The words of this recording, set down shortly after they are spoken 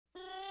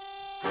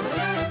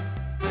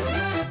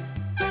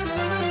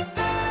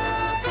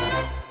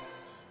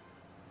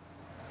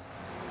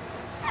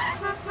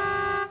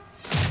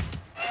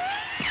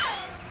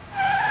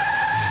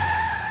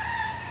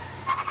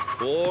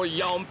Oh,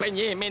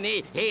 Yompenye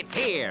Minnie, it's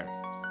here.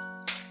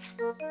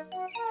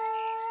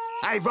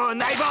 I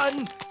won!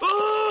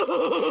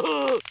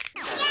 Oh!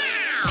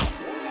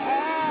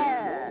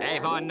 I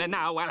won, and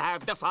now I'll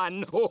have the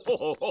fun.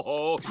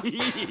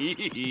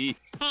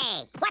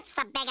 Hey, what's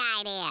the big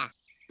idea?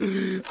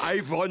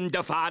 I won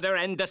the father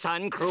and the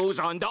son cruise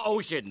on the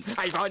ocean.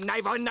 I won!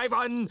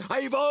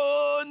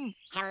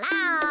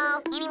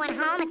 Hello? Anyone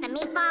home at the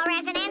meatball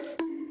residence?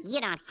 You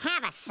don't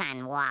have a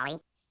son, Wally.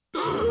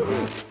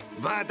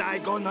 What I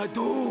gonna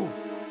do?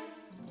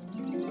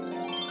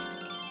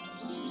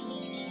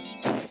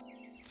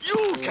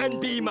 You can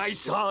be my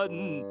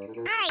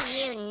son. Are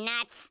you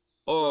nuts?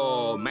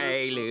 Oh,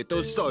 my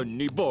little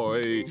sonny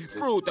boy,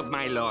 fruit of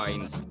my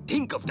loins.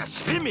 Think of the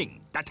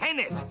swimming, the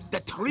tennis, the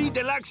 3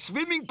 deluxe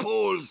swimming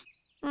pools.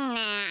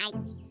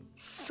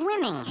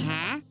 Swimming,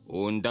 huh?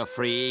 And the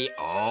free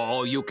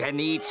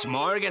all-you-can-eat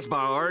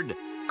smorgasbord.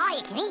 All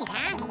you can eat,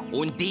 huh?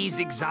 And these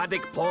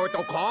exotic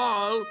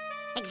protocol.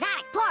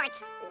 Exotic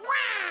ports?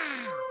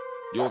 Wow!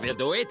 You will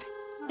do it?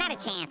 Not a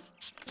chance.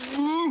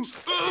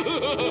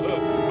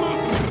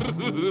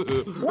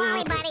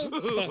 Wally, buddy,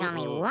 there's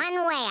only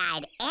one way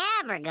I'd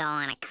ever go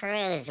on a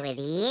cruise with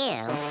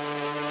you.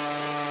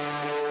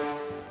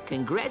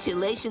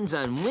 Congratulations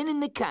on winning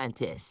the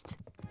contest.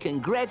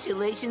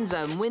 Congratulations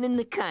on winning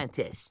the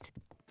contest.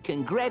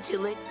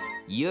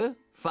 Your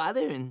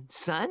father and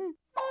son?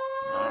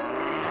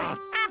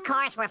 Of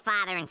course we're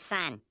father and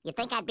son. You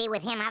think I'd be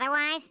with him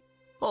otherwise?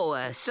 Oh,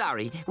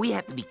 sorry. We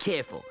have to be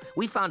careful.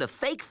 We found a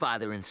fake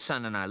father and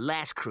son on our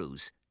last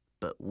cruise,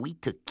 but we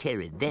took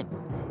care of them.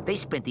 They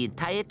spent the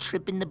entire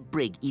trip in the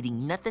brig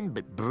eating nothing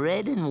but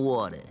bread and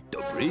water.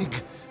 The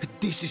brig?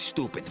 This is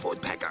stupid,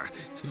 Woodpecker.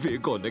 We're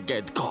gonna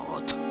get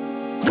caught.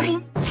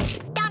 Don't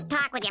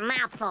talk with your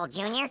mouth full,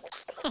 Junior.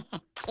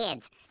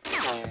 Kids.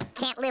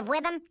 Can't live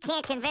with them,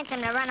 can't convince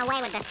them to run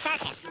away with the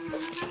circus.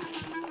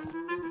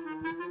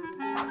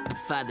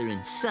 Father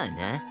and son,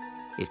 huh?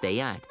 If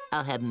they aren't,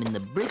 I'll have them in the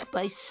brig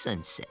by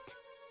sunset.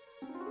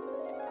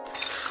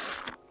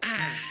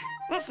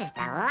 This is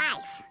the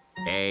life.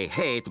 I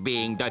hate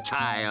being the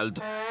child.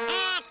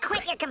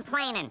 Quit your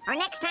complaining, or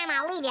next time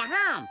I'll leave you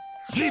home.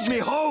 Leave me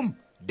home?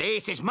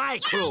 This is my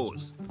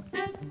cruise.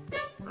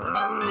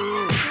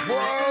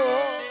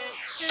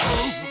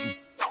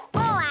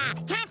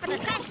 Time for the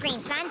sunscreen,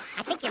 son.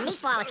 I think your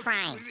meatball is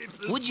frying.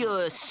 Would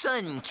your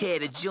son care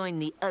to join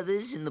the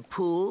others in the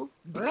pool?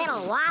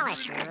 Little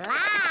Wallace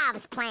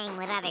loves playing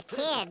with other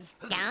kids,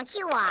 don't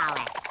you,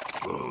 Wallace?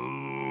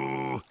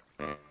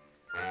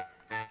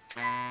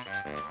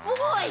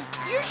 Boy,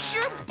 you're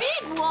sure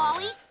big,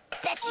 Wally.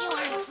 Bet you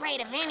aren't afraid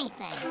of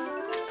anything.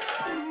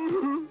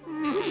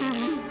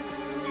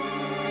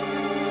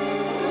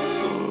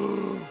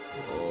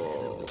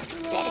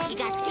 Bet if you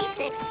got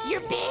seasick,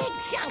 your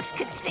big chunks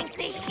could sink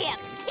this ship.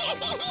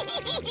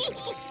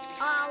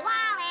 Oh,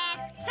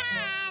 Wallace,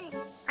 son,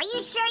 are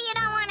you sure you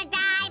don't want to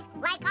dive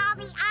like all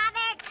the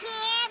other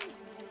kids?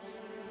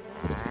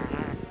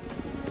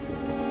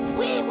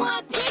 We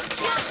want big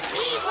chunks!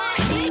 We want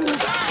big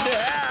chunks!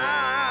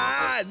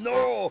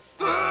 No!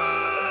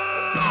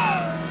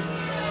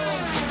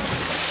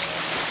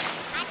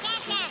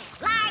 Attention!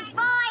 Large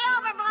boy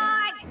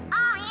overboard!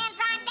 All hands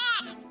on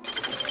deck!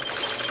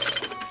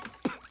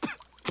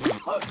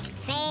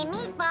 Say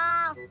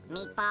meatball!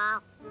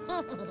 Meatball.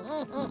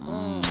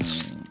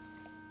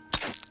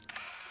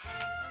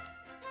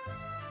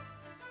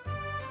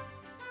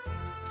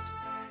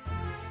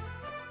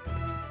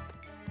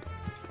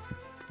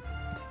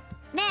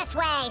 This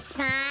way,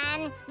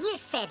 son. You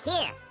sit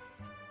here.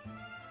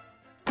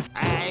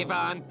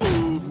 Ivan.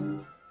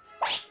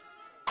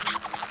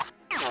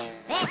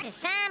 This is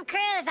some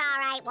cruise, all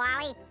right,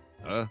 Wally.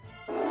 Huh?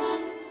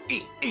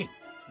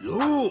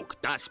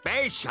 Look, the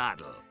space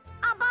shuttle.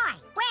 Oh, boy,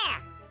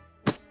 where?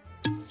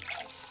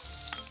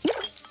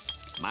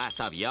 Must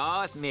have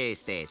yours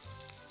missed it.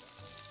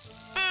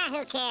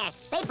 Who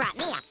cares? They brought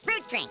me a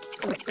fruit drink.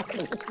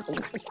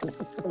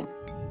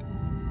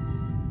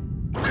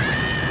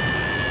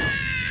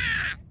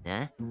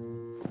 Huh?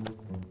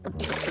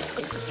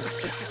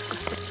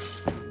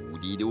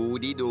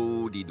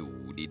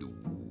 Doody-doo-dee-doo-dee-doo-dee-doo.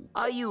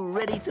 Are you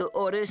ready to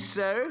order,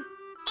 sir?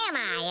 Am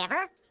I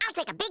ever? I'll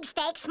take a big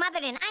steak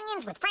smothered in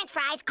onions with french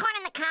fries, corn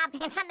on the cob,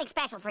 and something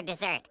special for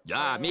dessert.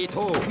 Yeah, me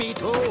too, me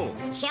too.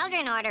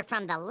 Children order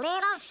from the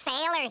Little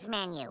Sailor's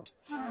menu.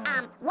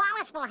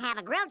 Wallace will have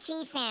a grilled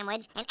cheese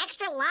sandwich, an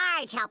extra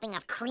large helping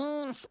of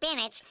cream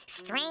spinach,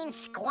 strained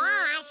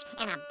squash,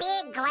 and a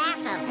big glass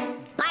of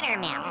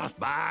buttermilk.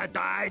 But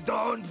I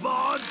don't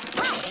want...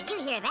 Whoa, did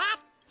you hear that?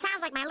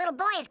 Sounds like my little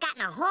boy has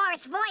gotten a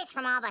hoarse voice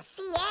from all the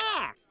sea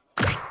air.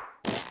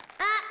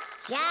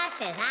 Just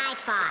as I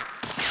thought.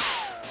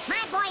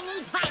 My boy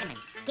needs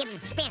vitamins. Give him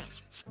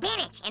spinach.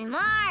 Spinach and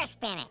more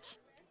spinach.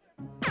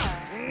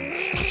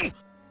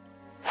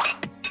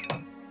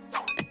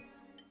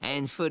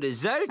 And for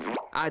dessert,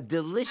 our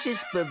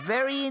delicious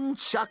Bavarian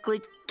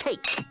chocolate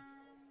cake.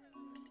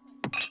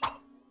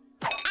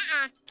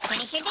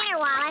 Finish your dinner,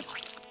 Wallace.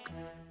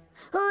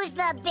 Who's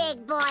the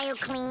big boy who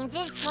cleans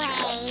his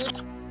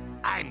plate?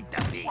 I'm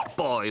the big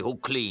boy who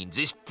cleans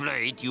his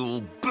plate,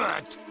 you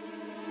bet.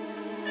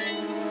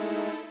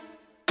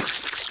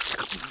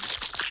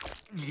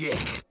 Yeah,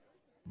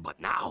 but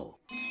now...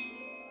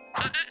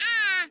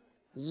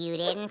 You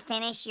didn't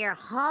finish your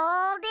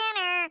whole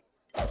dinner.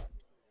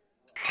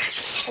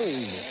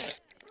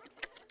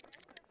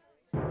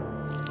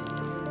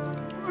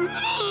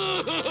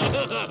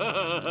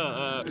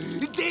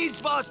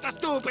 This was the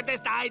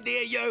stupidest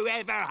idea you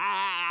ever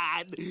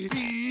had.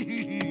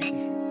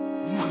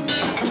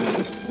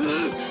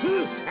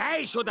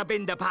 I should have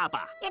been the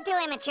papa. You're too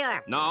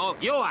immature. No,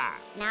 you are.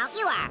 No,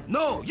 you are.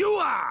 No, you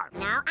are.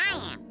 No,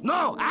 I am.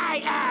 No,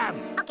 I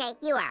am. Okay,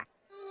 you are.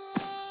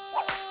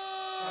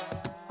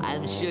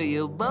 I'm sure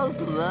you'll both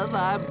love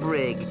our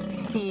brig.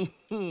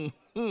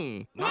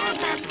 Not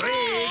the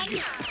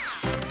brig.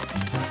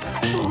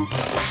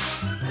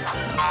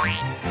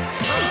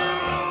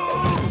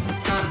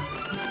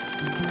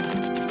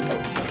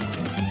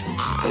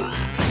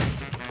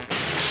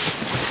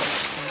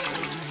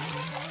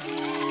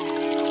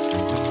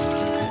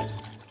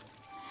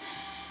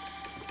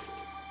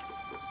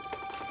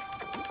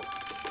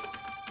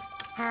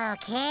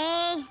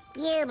 Okay,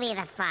 you be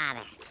the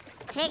father.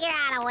 Figure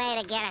out a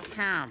way to get us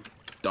home.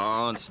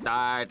 Don't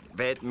start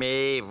with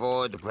me,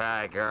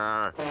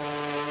 Woodpecker.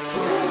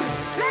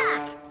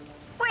 Look!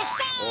 We're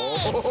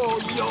saved! Oh,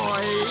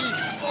 yoy!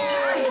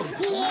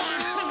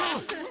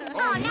 Yeah.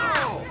 Oh,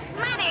 no!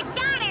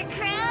 Mother-daughter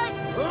cruise!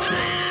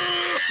 Woodpecker!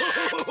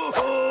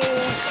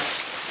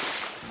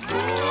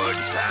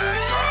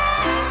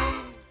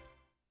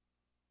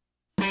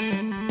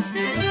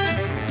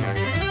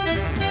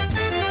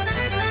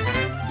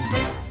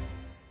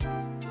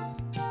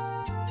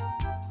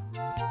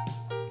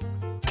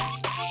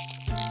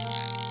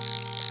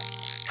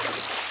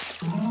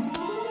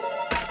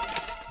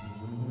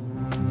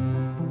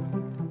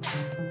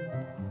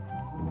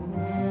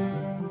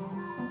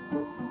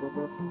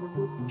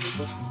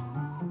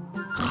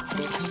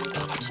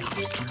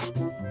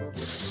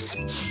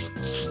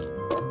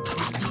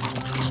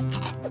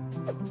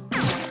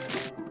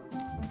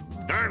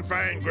 Darn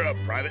fine grub,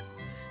 Private.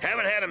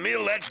 Haven't had a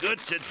meal that good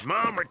since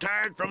Mom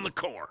retired from the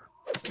Corps.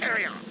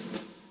 Carry on.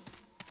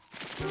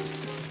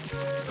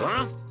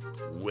 Huh?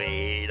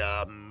 Wait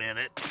a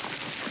minute.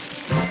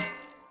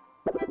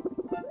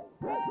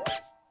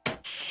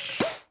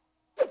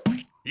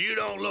 You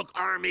don't look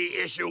Army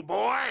issue,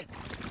 boy.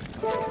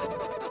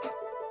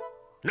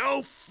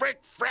 No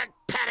frick-frack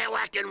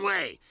paddywhacking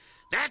way.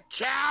 That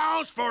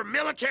chow's for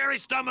military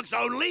stomachs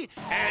only,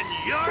 and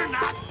you're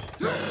not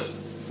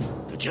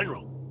the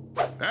General.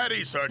 At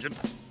ease, Sergeant.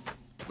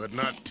 But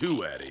not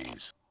too at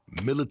ease.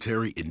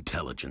 Military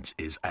intelligence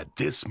is, at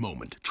this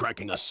moment,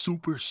 tracking a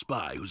super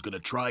spy who's gonna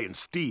try and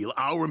steal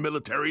our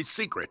military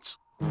secrets.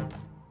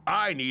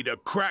 I need a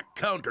crack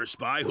counter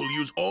spy who'll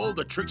use all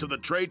the tricks of the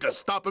trade to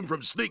stop him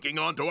from sneaking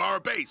onto our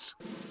base.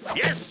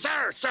 Yes,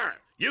 sir, sir.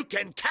 You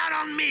can count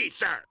on me,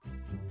 sir.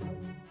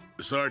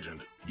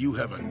 Sergeant, you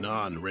have a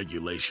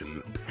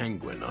non-regulation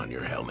penguin on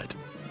your helmet.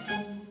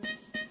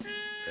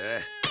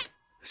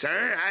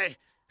 Sir,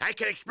 I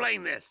can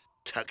explain this.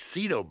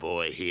 Tuxedo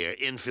Boy here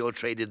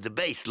infiltrated the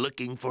base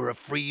looking for a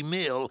free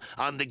meal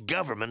on the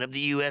government of the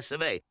US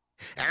of A.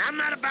 And I'm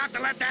not about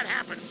to let that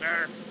happen,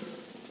 sir.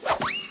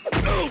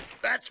 Oh,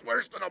 that's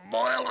worse than a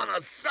boil on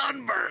a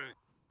sunburn.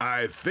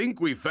 I think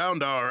we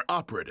found our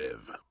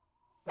operative.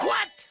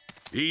 What?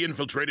 He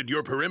infiltrated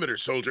your perimeter,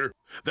 soldier.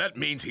 That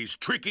means he's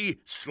tricky,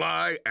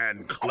 sly,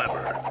 and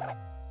clever.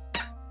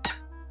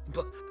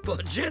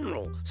 But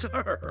General,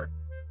 sir.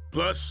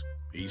 Plus,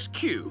 he's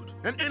cute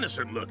and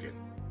innocent looking.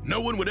 No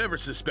one would ever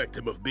suspect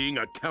him of being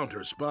a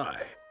counter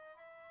spy.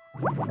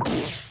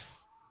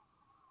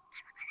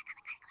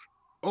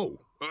 Oh,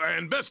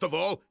 and best of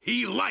all,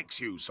 he likes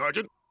you,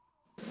 Sergeant.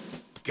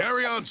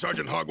 Carry on,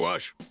 Sergeant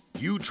Hogwash.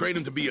 You train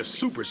him to be a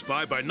super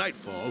spy by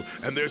nightfall,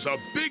 and there's a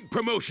big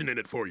promotion in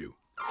it for you.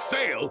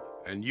 Fail,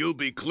 and you'll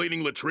be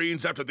cleaning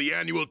latrines after the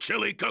annual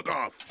chili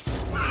cook-off.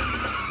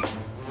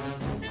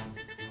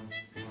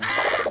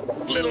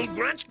 Little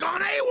grunt's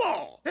gone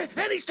AWOL,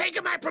 and he's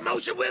taking my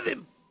promotion with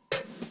him.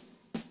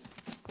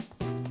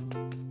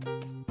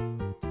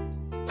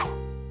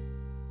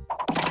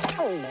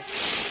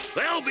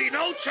 There'll be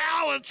no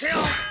chow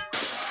until...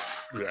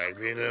 Drag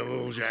me,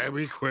 Neville, drag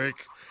me quick.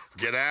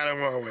 Get out of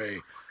my way.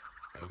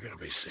 I'm gonna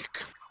be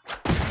sick.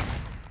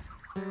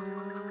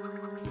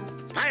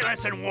 Hey,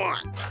 lesson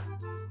 1.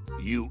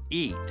 You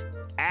eat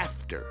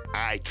after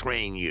I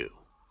train you.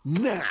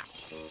 Now,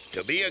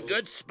 to be a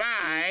good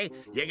spy,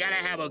 you gotta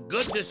have a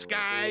good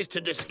disguise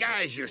to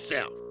disguise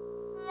yourself.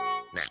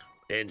 Now,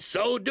 in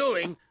so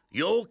doing,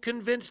 you'll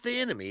convince the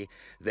enemy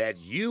that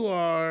you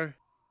are...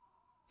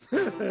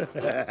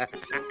 the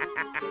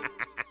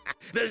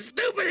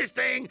stupidest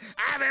thing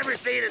I've ever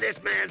seen in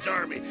this man's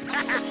army.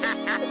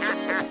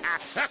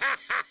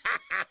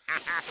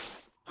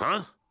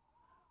 Huh?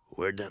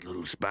 Where'd that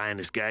little spy in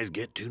disguise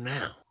get to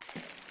now?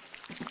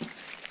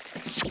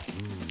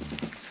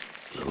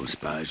 Little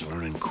spy's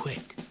learning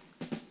quick.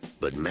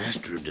 But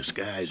master of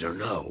disguise or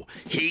no,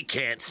 he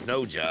can't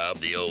snow job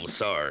the old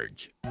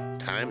Sarge.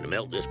 Time to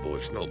melt this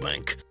boy's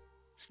snowbank.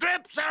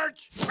 Strip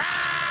search!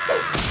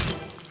 Ah!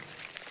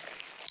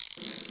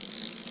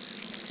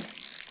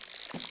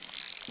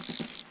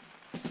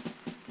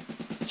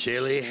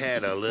 Chili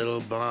had a little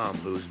bomb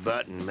whose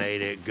button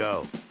made it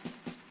go.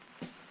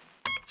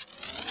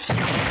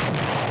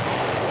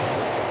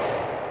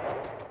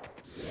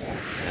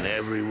 And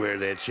everywhere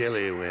that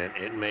Chili went,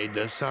 it made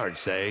the Sarge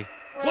say,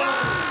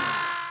 "Wah!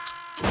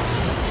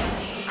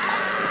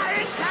 Ah,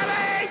 it's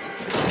coming!"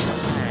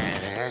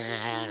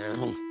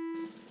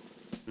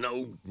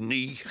 No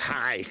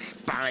knee-high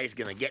spy's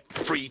gonna get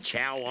free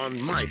chow on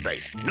my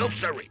base. No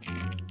siree.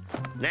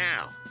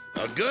 Now,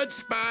 a good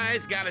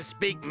spy's gotta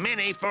speak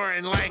many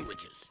foreign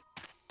languages.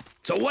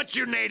 So what's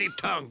your native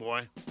tongue,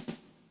 boy?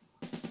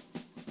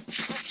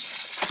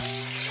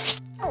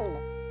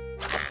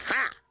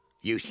 Aha!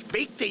 You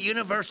speak the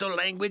universal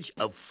language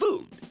of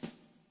food.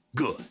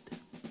 Good.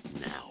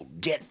 Now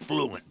get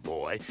fluent,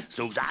 boy,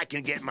 so's I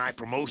can get my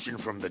promotion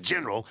from the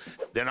general.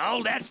 Then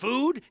all that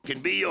food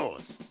can be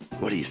yours.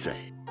 What do you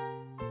say?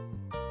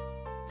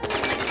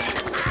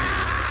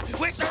 Ah!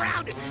 We're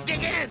surrounded!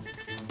 Dig in!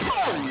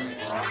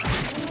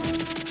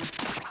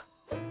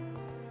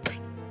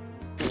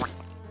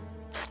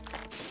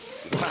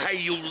 Why,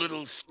 you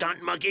little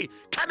stunt monkey?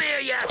 Come here,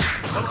 you!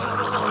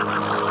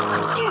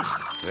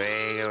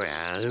 Ring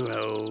around the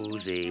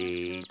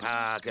rosy,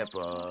 pocket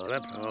full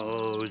of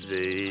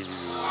posies.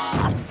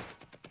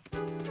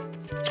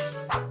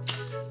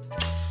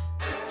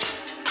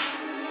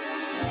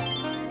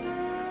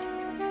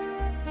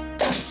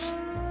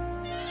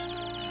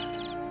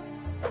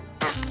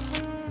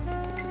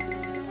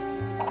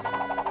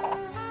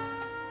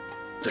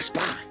 The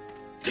spy.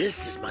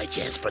 This is my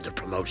chance for the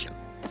promotion.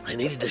 I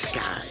need a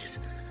disguise.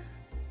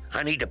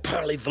 I need to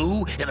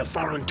parlez-vous in a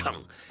foreign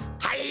tongue.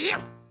 I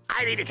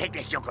need to take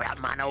this joker out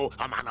mano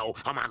a mano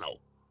a mano.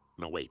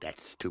 No, wait,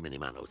 that's too many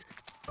manos.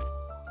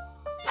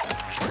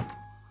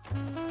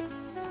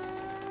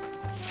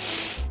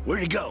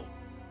 Where'd he go?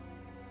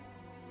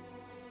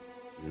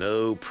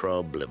 No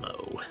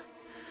problemo.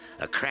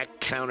 A crack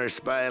counter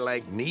spy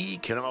like me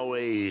can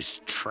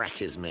always track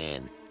his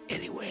man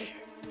anywhere.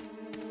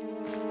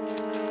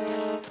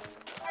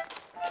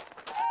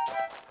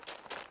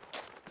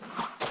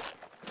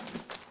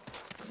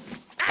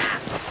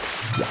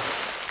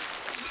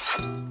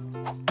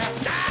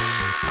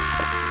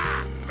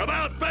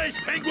 About face,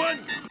 penguin!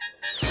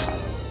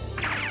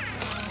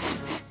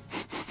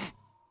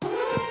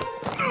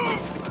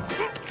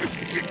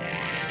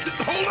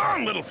 Hold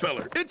on, little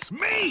feller. It's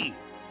me!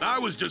 I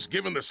was just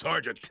giving the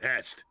Sarge a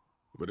test.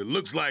 But it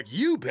looks like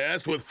you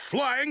passed with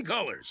flying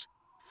colors.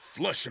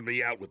 Flushing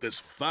me out with this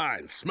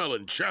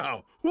fine-smelling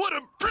chow. What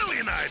a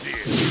brilliant idea!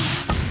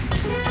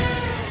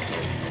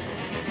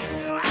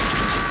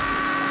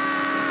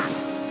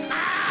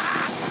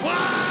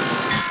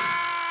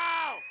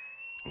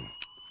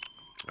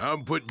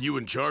 I'm putting you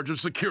in charge of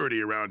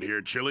security around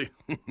here, Chili.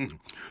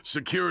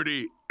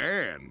 Security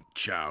and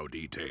chow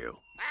detail.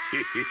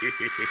 The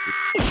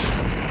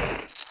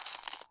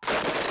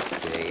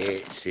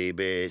itsy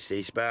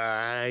bitsy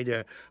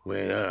spider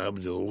went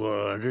up the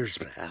water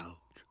spout.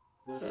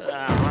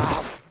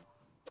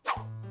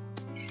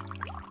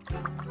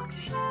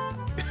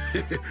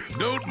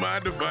 Don't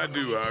mind if I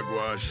do,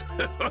 Hogwash.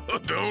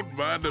 Don't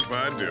mind if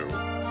I do.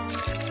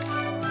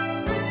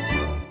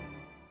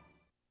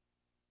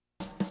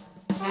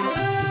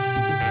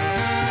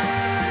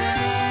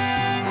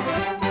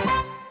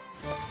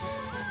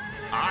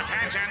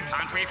 Attention,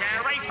 Country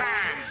Fair race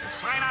fans!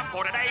 Sign up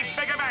for today's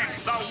big event,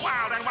 the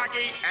Wild and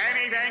Wacky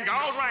Anything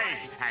Goes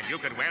Race, and you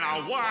could win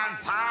a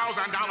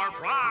 $1,000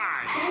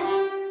 prize!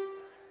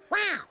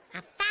 Wow,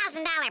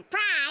 $1,000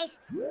 prize?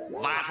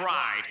 That's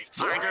right.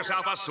 Find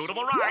yourself a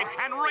suitable ride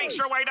and race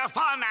your way to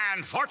fun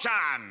and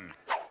fortune!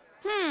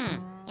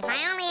 If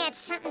I only had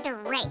something to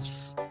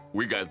race.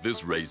 We got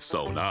this race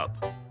sewn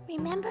up.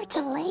 Remember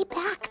to lay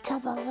back till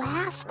the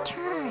last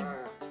turn.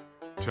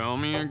 Tell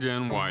me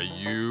again why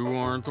you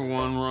aren't the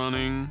one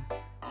running.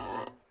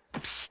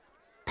 Psst,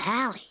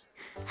 Pally,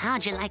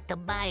 how'd you like to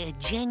buy a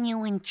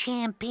genuine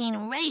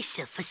champagne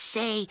racer for,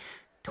 say,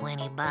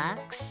 20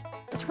 bucks?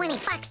 20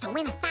 bucks to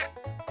win $1,000.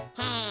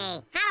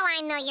 Hey, how do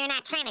I know you're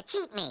not trying to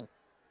cheat me?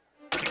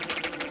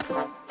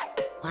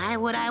 Why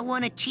would I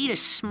want to cheat a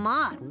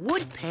smart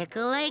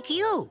woodpecker like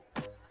you?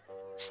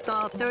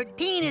 Stall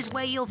 13 is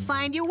where you'll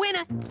find your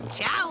winner.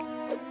 Ciao.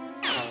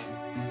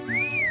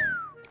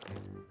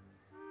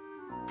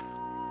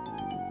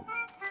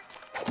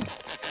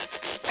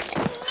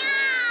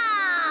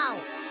 No!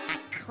 A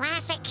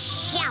classic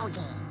shell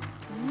game.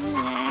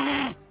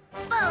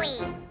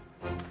 Booey!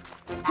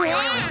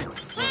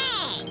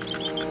 Hey!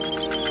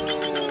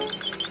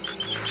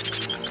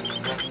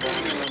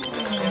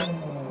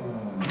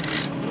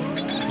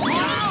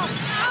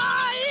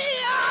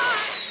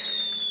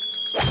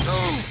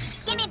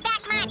 Give me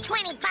back my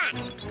 20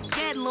 bucks.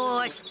 get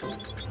lost.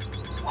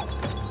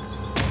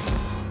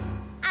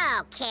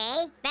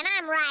 Okay, then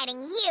I'm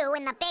riding you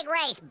in the big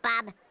race,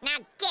 bub. Now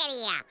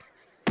giddy up.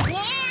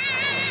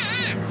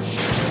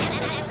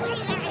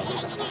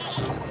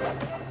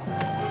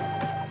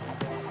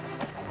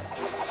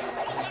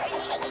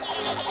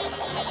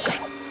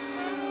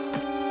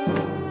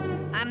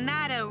 I'm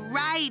not a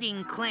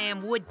riding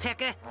clam,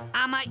 Woodpecker.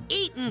 I'm a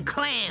eating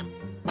clam.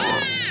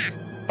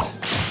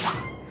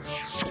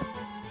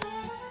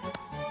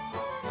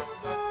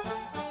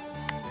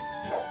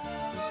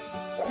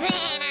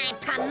 Then I'm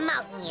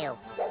promoting you.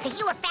 Because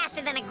you were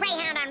faster than a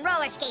greyhound on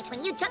roller skates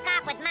when you took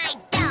off with my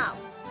dough.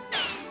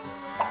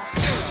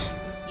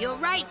 You're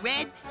right,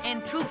 Red.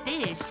 And truth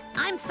is,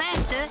 I'm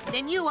faster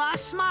than you are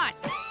smart.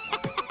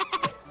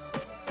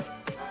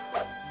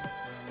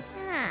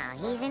 Oh,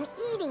 he's an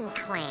eating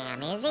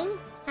clam, is he?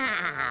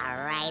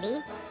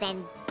 Alrighty.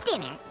 Then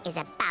dinner is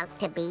about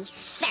to be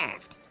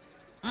served.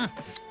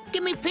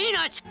 Give me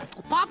peanuts,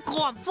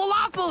 popcorn,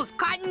 falafels,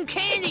 cotton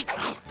candy,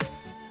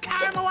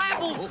 caramel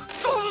apples.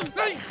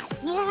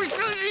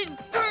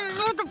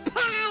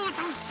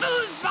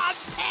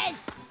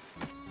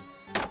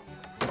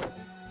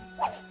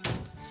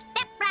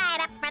 Step right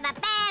up for the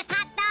best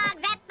hot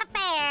dogs at the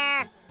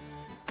fair.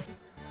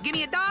 Give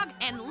me a dog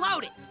and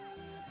load it.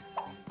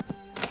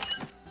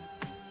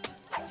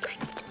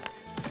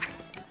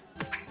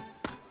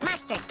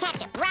 Mustard,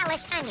 ketchup,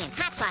 relish, onions,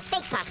 hot sauce,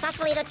 steak sauce,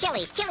 Sausalito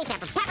chilies, chili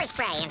pepper, pepper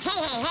spray, and hey,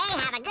 hey, hey,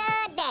 have a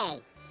good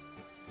day.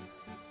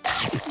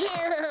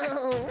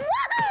 Woohoo!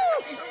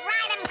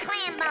 Ride 'em,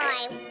 clam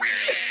boy!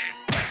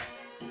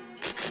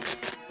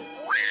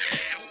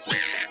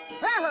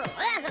 Wah! Wah! Yeah! Woohoo!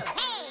 Woohoo!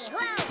 Hey!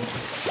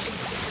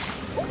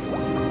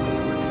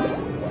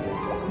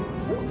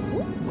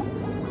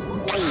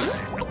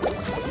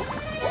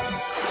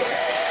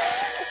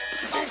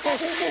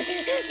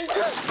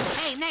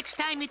 Hey, next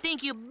time you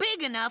think you're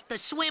big enough to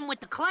swim with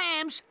the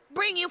clams,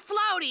 bring your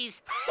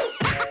floaties.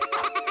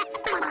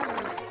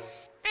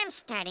 I'm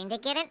starting to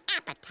get an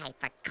appetite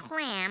for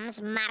clams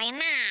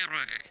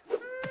marinara.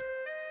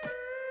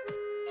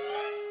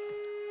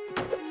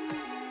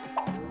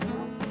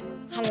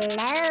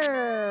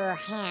 Hello,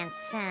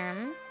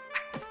 handsome.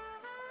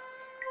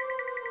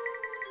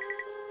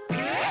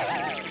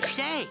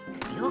 Say,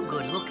 you're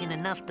good looking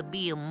enough to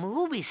be a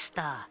movie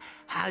star.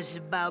 How's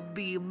about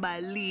being my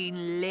lead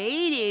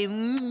lady?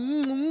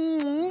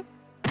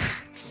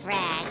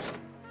 Fresh.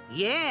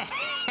 Yeah,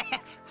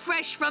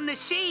 fresh from the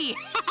sea.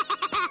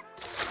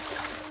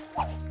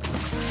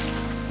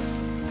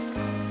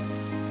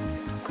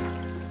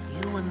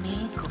 You and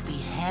me could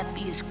be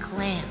happy as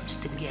clams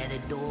together,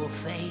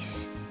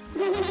 dollface.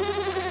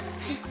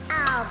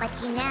 Oh,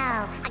 but you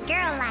know, a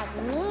girl like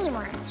me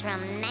wants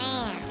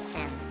romance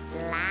and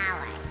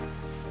flowers.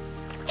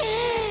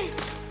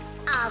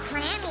 Oh,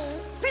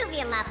 Clammy, prove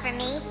your love for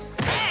me.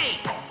 Hey!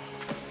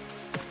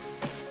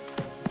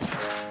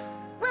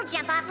 We'll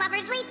jump off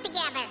Lover's Leap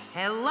together.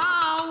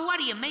 Hello? What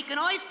are you, making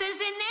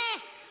oysters in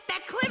there?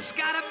 That cliff's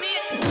gotta be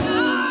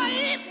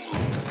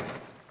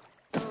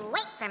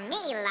Wait for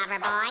me, lover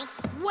boy.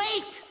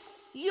 Wait!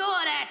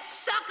 You're that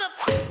sucker...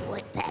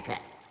 Woodpecker.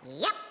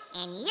 Yep,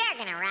 and you're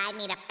gonna ride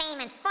me to fame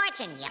and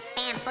fortune, you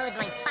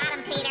bamboozling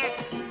bottom feeder.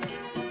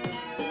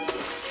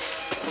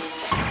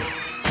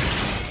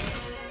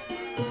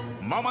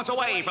 Moments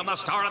away from the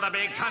start of the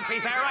big country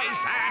fair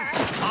race, and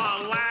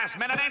a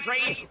last-minute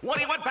entry,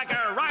 Woody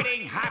Woodpecker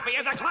riding happy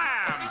as a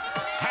clam.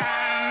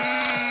 And...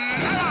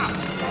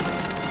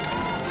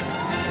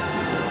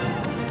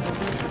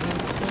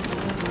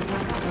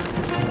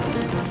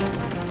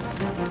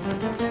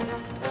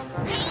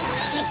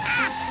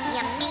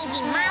 You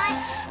mangy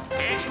mollusk.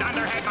 It's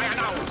thunderhead by a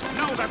nose,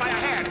 noser by a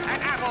head,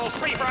 and apples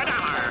 3 for $1.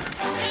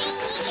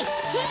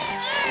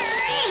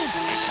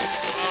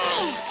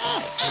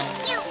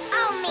 You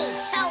owe me,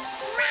 so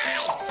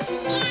ride!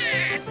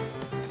 Yeah!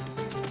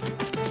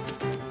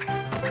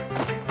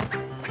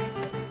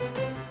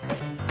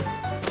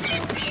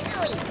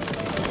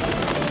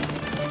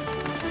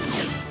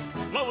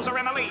 Loser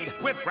in the lead,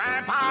 with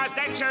Grandpa's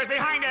dentures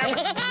behind him.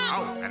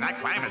 Oh, and that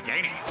clam is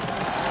gaining.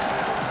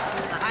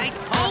 I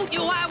told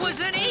you I was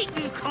an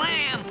eating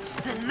clam!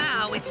 And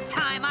now it's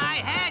time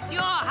I had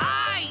your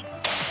hide!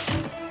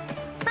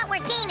 But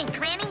we're gaining,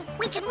 Clammy.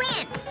 We could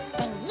win.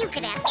 Then you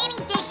could have any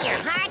dish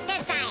your heart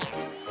desired.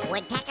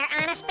 Woodpecker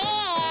on a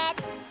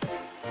spit.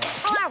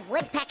 Or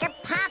woodpecker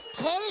puff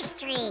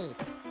pastry.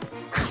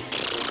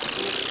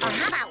 Or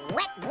how about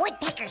wet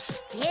woodpecker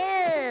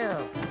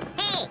stew?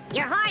 Hey,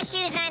 your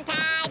horseshoe's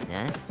untied.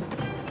 Huh?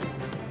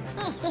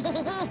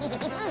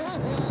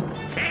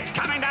 It's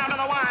coming down to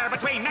the wire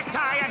between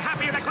necktie and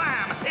happy as a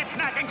clam. It's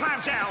neck and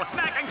clamshell,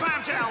 neck and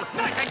clamshell,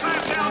 neck and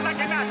clamshell, neck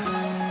and neck.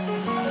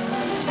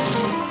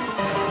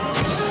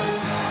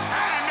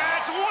 And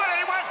it's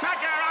Woody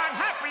Woodpecker on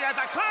happy as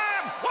a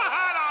clam. What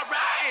a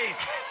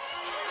race!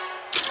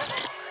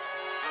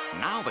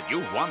 Now that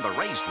you've won the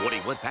race,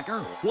 Woody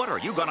Woodpecker, what are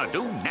you gonna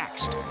do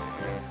next?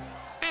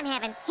 I'm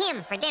having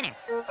him for dinner.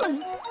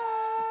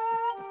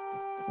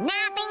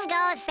 Nothing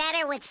goes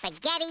better with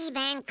spaghetti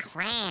than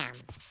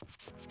clams.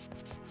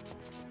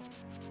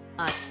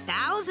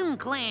 1,000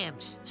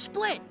 clams,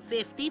 split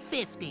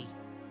 50-50.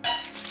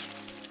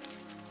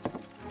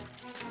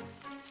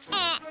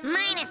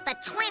 Minus the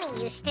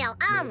 20 you still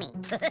owe me.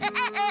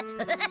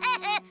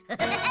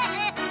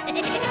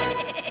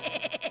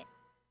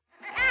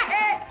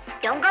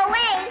 Don't go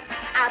away.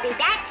 I'll be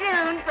back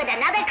soon with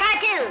another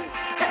cartoon.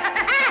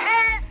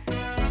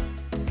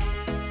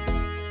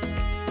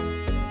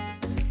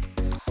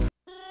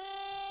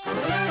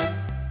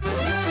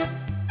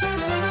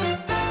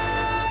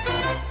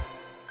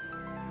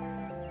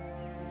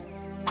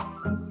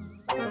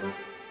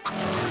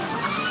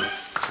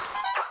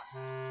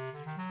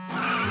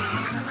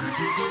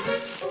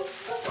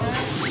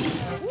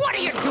 What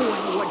are you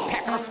doing,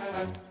 Woodpecker?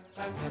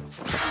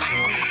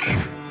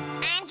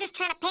 I'm just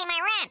trying to pay my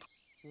rent.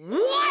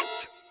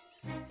 What?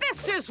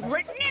 This is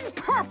written in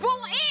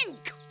purple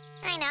ink!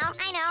 I know,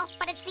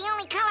 but it's the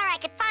only color I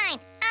could find.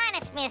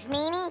 Honest, Miss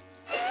Meanie.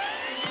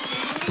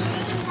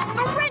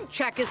 The rent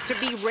check is to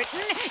be written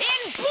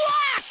in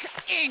black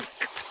ink!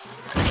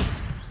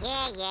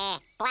 Yeah.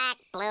 Black,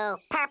 blue,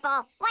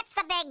 purple. What's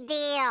the big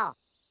deal?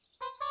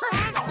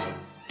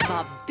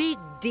 The big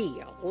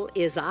deal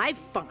is I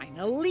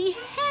finally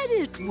had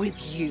it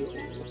with you.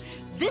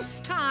 This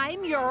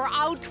time you're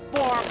out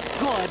for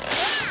good.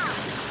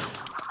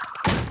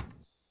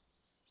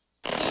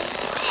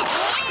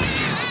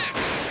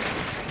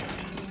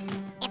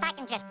 If I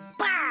can just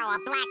borrow a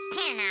black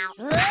pen out.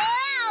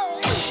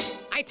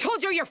 I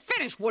told you you're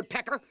finished,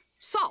 Woodpecker.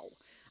 So,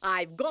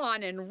 I've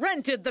gone and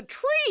rented the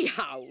tree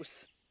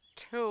house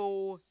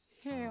to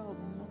him.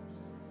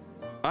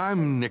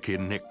 I'm Nicky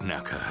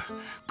Knickknacker.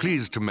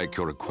 Pleased to make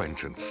your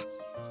acquaintance.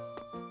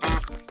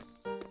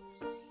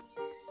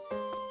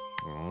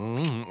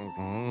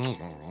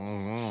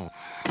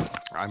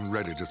 I'm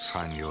ready to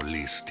sign your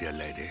lease, dear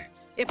lady.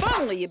 If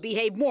only you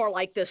behaved more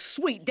like this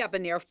sweet,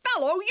 debonair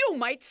fellow, you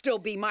might still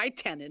be my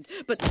tenant.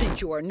 But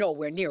since you are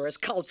nowhere near as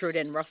cultured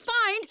and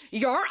refined,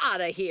 you're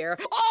out of here.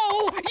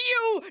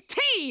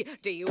 O-U-T!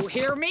 Do you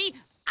hear me?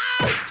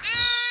 Out!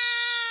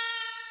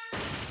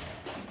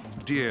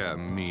 Dear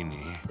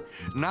Meanie,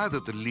 now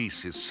that the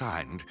lease is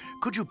signed,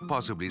 could you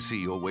possibly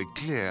see your way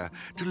clear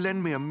to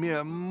lend me a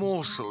mere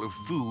morsel of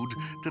food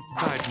to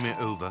tide me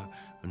over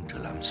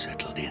until I'm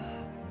settled in?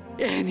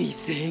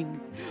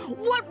 Anything.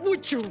 What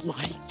would you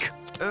like?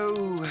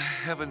 Oh,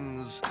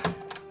 heavens.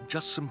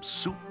 Just some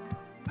soup,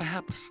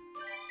 perhaps?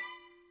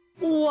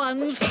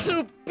 One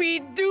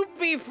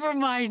soupy-doopy for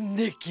my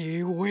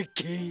Nicky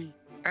Wicky.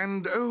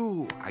 And,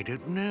 oh, I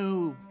don't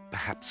know,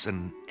 perhaps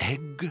an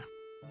egg?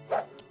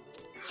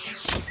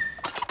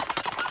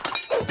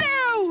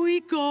 There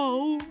we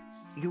go.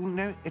 You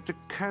know, it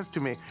occurs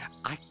to me,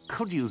 I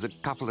could use a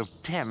couple of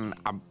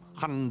 $1,000.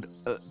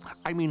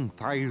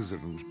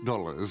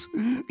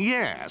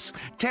 Yes,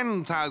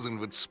 10,000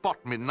 would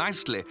spot me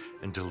nicely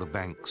until the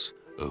banks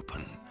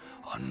open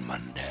on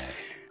Monday.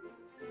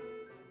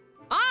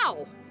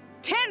 Oh,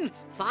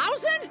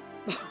 10,000?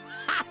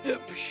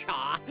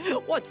 Pshaw,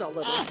 what's a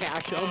little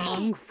cash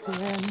among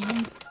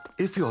friends?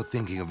 If you're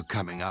thinking of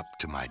coming up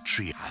to my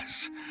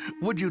treehouse,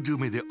 would you do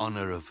me the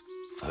honor of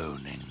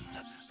phoning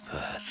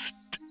first?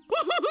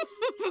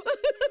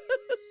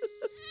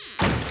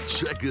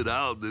 Check it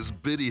out, this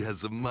biddy has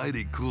some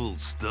mighty cool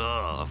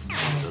stuff.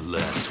 The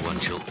last one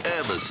she'll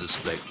ever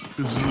suspect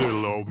is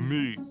little old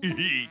me.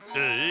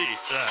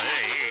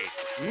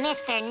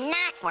 Mr.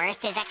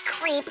 Knockwurst is a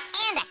creep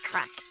and a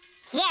crook.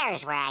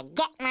 Here's where I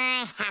get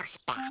my house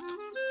back.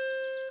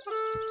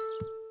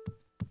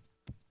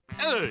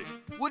 Hey,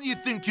 what do you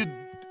think you...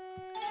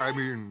 I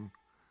mean,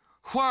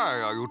 why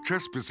are you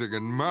trespassing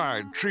in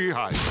my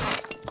treehouse?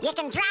 You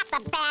can drop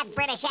the bad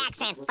British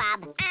accent,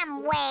 bub.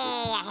 I'm way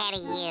ahead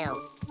of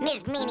you.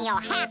 Ms. Meanie will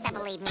have to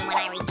believe me when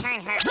I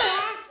return her...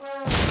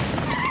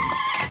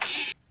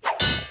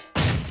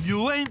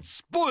 You ain't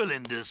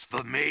spoiling this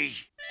for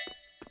me.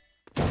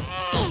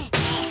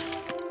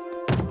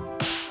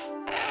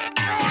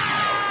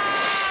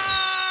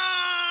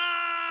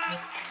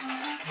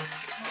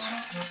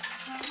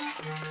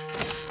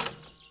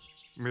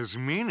 Miss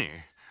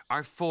Meanie,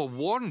 I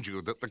forewarned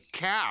you that the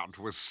cat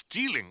was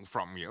stealing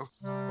from you.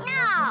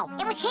 No,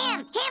 it was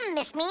him,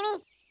 Miss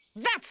Meanie.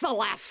 That's the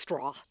last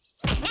straw.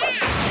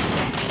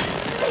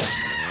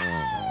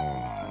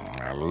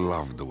 I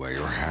love the way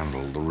you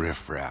handled the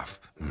riffraff,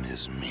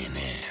 Miss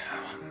Meanie.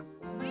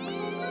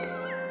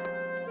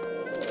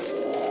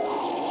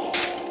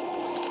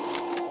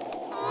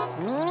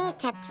 Meanie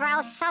to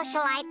throw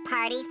socialite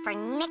party for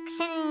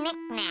Nixon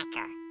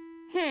Knickknacker.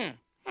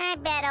 I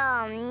bet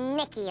old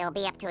Nicky will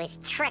be up to his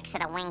tricks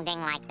at a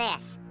wingding like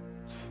this.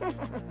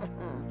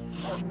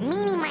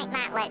 Meanie might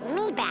not let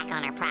me back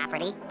on her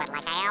property, but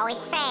like I always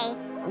say,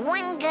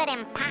 one good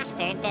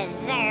imposter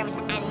deserves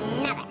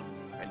another.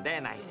 And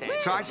then I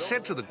said... So I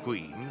said to the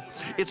Queen,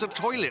 it's a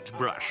toilet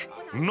brush,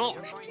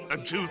 not a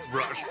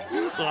toothbrush.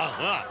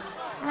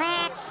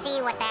 Let's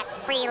see what that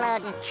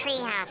freeloading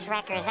treehouse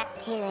wrecker's up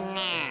to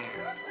now.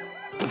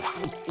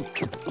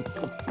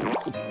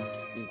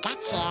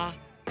 Gotcha.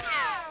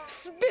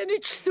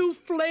 Spinach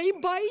souffle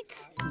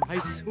bites? My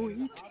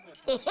sweet.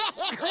 Nicky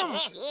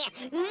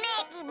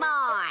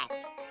boy.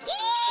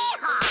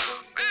 Yee-haw!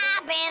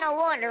 I've been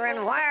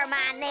a-wondering where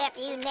my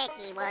nephew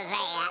Nicky was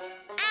at.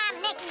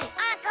 I'm Nicky's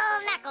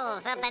Uncle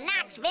Knuckles of the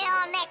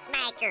Knoxville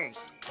Neckmakers.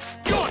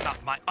 You're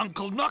not my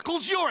Uncle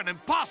Knuckles. You're an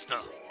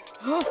imposter.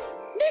 Huh?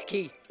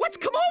 Nicky, what's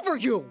come over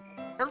you?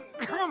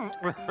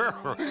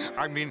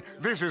 I mean,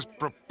 this is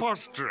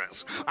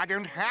preposterous. I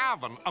don't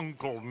have an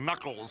Uncle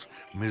Knuckles,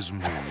 Miss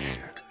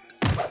Minnie.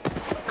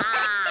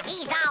 Ah,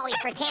 he's always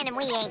pretending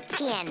we ain't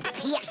kin.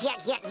 Yep.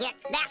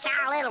 That's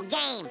our little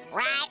game,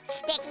 right,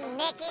 Sticky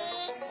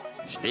Nicky?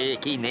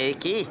 Sticky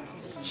Nicky?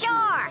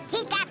 Sure,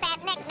 he got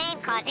that nickname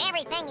because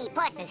everything he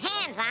puts his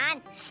hands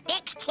on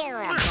sticks to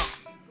him.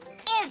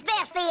 Is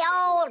this the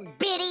old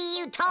biddy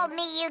you told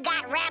me you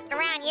got wrapped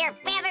around your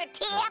feather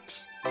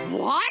tips?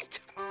 What?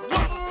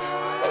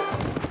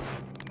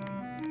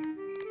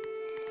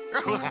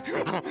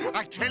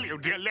 I tell you,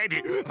 dear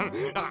lady,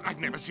 I've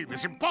never seen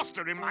this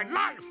imposter in my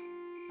life.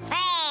 Say,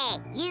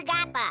 you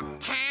got the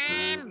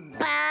time,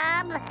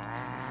 bub?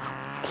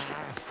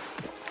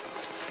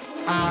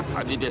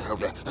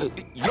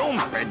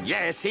 Yumpin',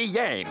 yes, he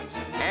yams.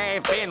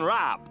 Have been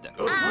robbed.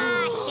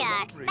 Oh,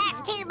 shucks,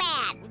 that's too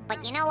bad.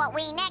 But you know what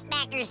we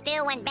neckbackers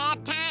do when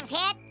bad times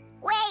hit?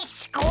 We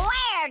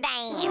square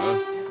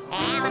dance.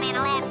 Element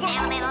left,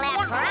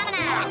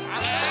 promenade.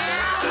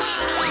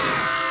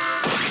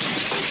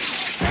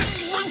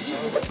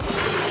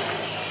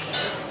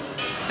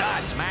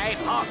 That's my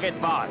pocket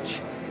watch.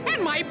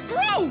 And my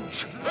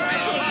brooch!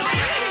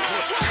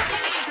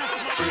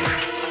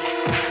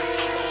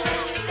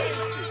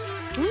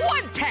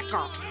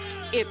 Woodpecker!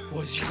 It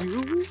was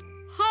you?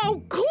 How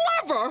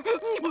clever!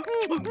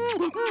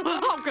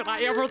 How could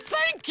I ever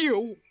thank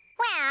you?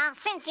 Well,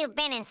 since you've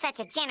been in such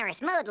a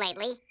generous mood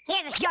lately,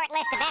 here's a short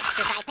list of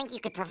extras I think you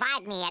could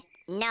provide me at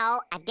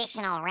no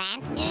additional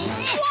rent.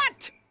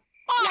 What?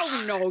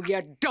 Oh, no,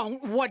 you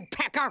don't,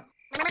 Woodpecker!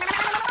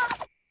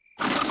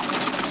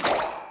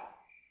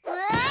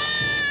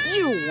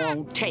 You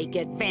won't take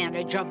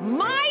advantage of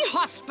my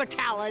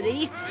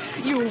hospitality,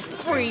 you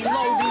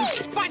freeloading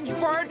sponge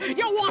bird,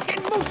 you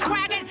walking mooch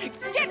wagon!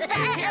 Get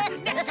back here!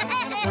 Get back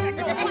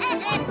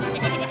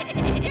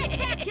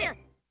here!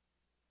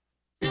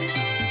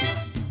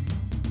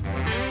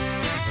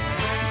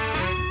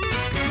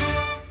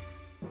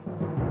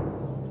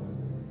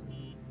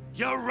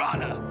 Your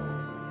Honor,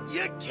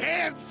 you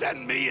can't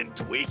send me and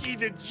Tweaky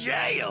to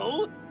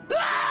jail.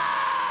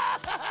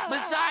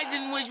 Besides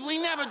in which, we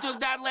never took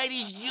that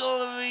lady's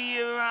jewelry,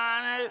 Your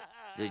Honor.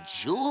 The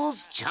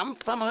jewels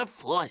jumped from her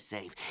floor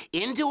safe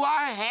into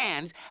our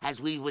hands as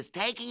we was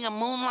taking a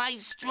moonlight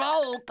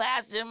stroll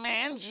past her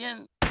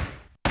mansion.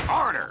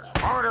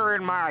 Order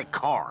in my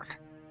court.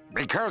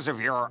 Because of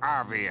your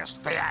obvious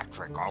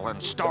theatrical and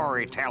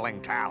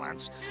storytelling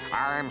talents,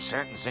 I'm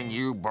sentencing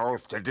you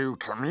both to do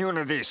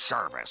community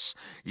service.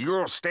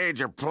 You'll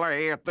stage a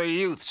play at the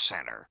youth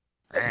center.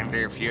 And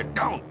if you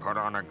don't put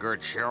on a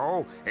good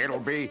show, it'll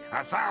be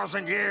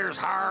 1,000 years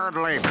hard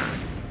labor.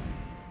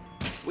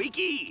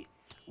 Tweaky,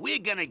 we're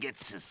gonna get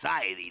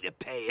society to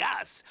pay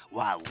us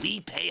while we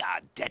pay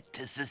our debt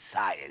to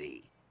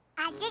society.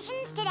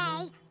 Auditions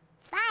today,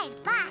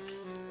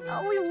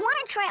 $5. We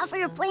want to try out for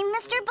your play,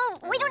 mister,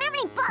 but we don't have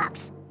any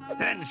bucks.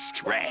 Then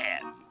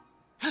scram.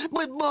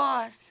 But,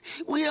 boss,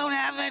 we don't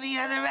have any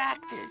other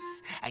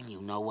actors. And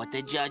you know what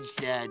the judge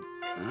said.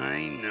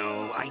 I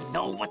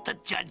know what the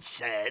judge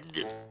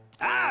said.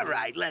 All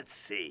right, let's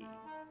see.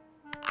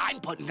 I'm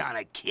putting on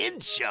a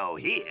kid show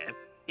here.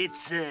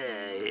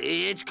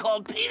 It's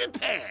called Peter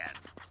Pan.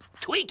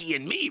 Tweaky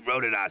and me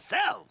wrote it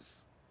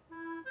ourselves.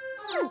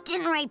 You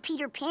didn't write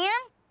Peter Pan?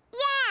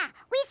 Yeah,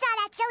 we saw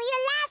that show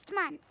here last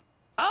month.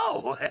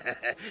 Oh,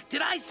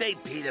 did I say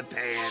Peter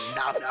Pan?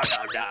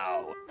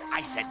 No.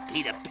 I said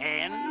Peter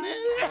Pan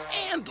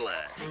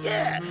Handler.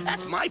 Yeah,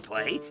 that's my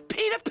play,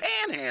 Peter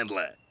Pan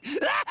Handler.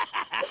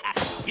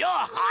 You're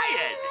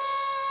hired.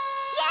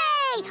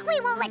 Yay!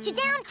 We won't let you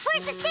down.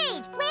 Where's the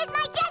stage? Where's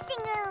my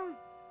dressing room?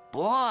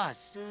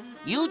 Boss,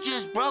 you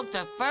just broke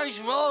the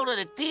first rule of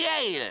the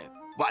theater.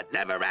 What,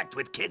 never act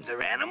with kids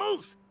or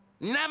animals?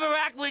 Never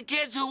act with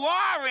kids who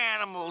are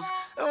animals.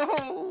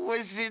 Oh,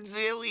 we're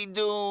sincerely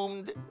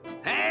doomed.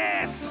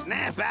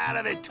 Snap out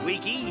of it,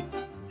 Tweaky.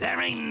 There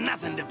ain't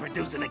nothing to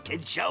produce in a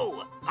kid's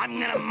show. I'm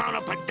gonna mount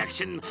a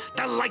production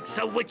the likes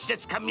of which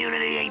this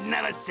community ain't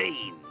never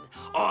seen.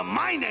 Or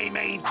my name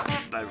ain't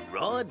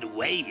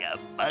Broadway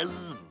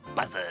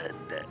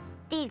Buzzard.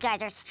 These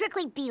guys are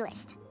strictly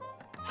B-list.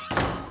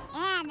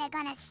 And they're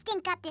gonna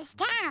stink up this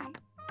town.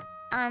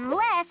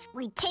 Unless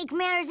we take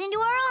matters into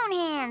our own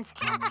hands.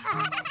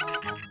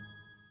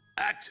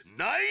 Act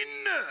 9,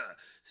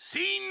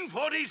 Scene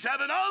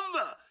 47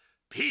 of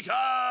Peter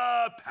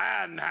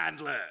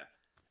Panhandler,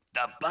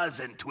 the Buzz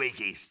and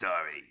Tweaky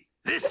story.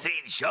 This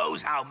scene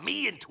shows how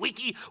me and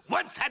Tweaky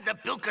once had to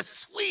bilk a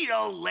sweet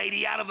old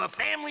lady out of her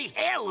family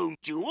heirloom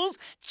jewels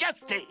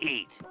just to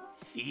eat.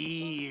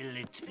 Feel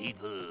it,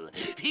 people.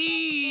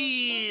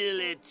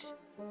 Feel it.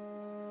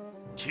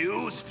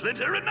 Cue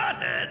Splinter and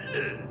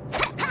Knothead.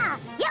 Ha!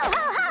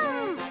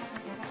 Yo-ho-ho!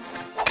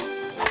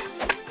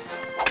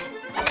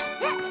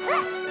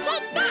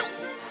 Take that!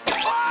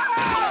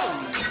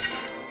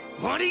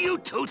 What do you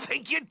two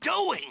think you're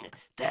doing?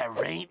 There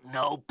ain't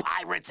no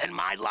pirates in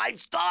my life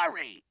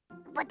story.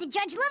 But the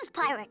judge loves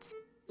pirates.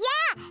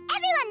 Yeah,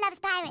 everyone loves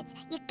pirates.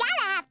 You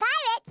gotta have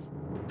pirates.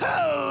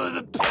 Oh,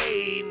 the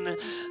pain!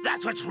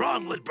 That's what's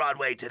wrong with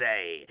Broadway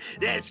today.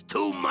 There's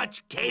too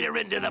much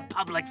catering to the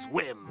public's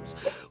whims.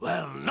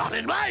 Well, not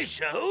in my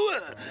show.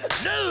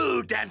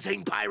 No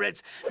dancing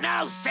pirates,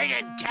 no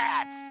singing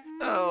cats.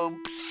 Oh,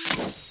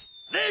 psst.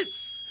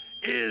 This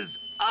is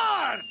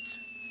art!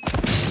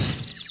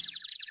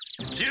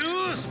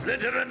 You,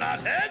 Splinter and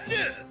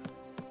Knothead!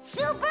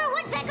 Super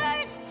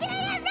Woodpeckers to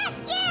the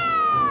rescue!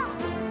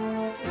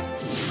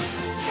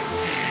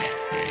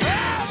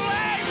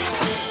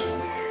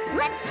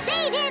 Let's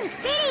save him,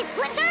 Speedy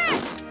Splinter!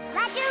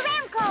 Roger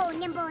Ramco,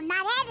 Nimble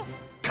Knothead.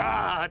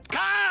 Cut!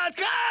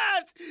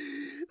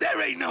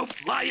 There ain't no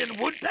flying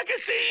woodpecker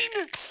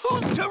scene!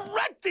 Who's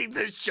directing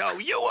this show,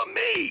 you or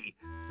me?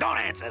 Don't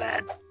answer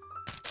that.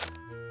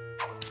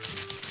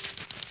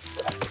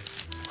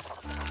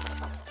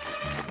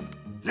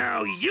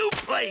 Now you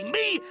play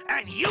me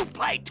and you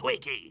play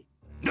Twiggy.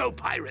 No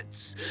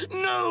pirates,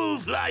 no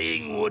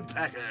flying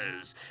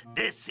woodpeckers.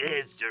 This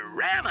is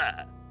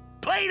drama.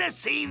 Play the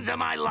scenes of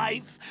my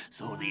life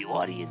so the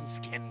audience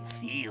can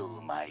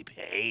feel my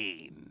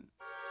pain.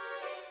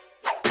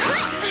 I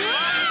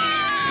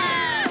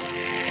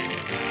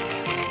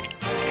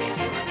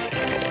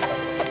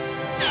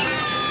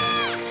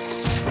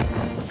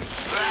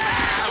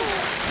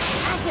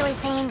feel his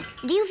pain.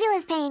 Do you feel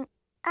his pain?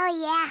 Oh,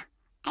 yeah.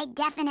 I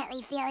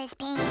definitely feel his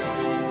pain.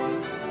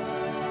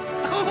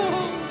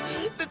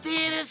 The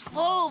theater's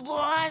full,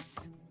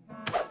 boss.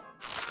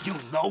 You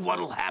know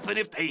what'll happen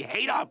if they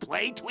hate our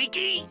play,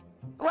 Tweaky?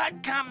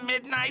 What, come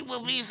midnight,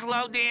 we'll be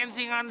slow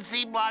dancing on the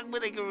C block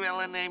with a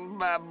gorilla named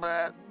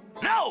Bubba?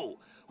 No!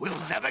 We'll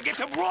never get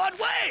to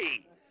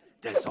Broadway!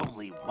 There's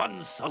only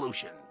one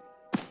solution.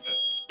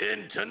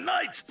 In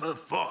tonight's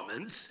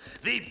performance,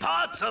 the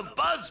parts of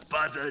Buzz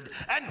Buzzard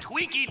and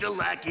Tweaky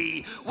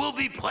Delacky will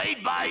be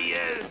played by,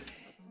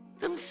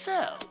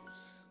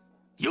 themselves.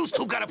 You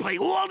two gotta play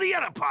all the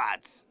other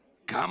parts.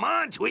 Come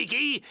on,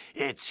 Tweaky,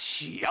 it's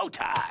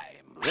showtime.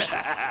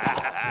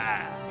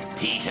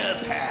 Peter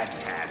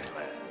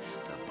Panhandler,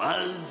 the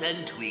Buzz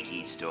and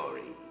Tweaky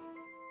story.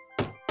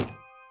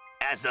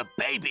 As a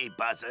baby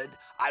buzzard,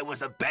 I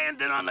was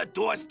abandoned on the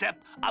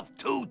doorstep of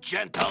two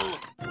gentle...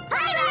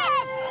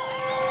 Pirates!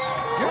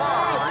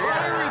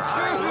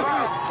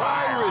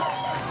 Pirates!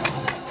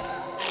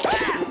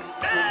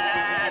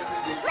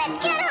 Let's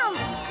get him!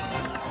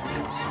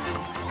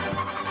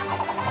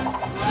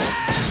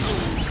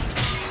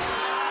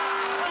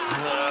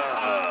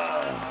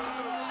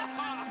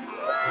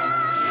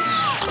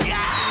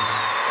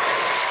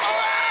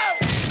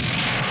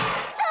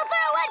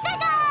 Super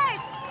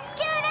Woodpeckers!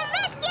 To the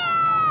rescue!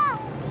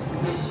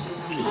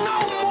 No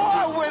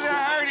more with the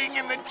hurting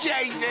and the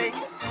chasing!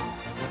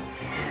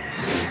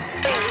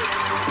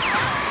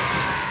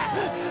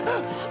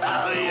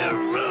 Oh, you're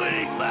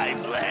ruining my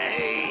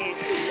play!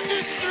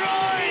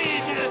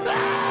 Destroyed!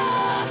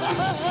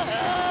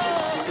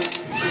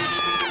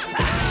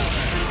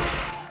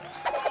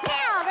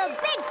 Now, the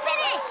big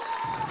finish!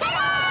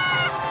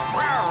 Ta-da!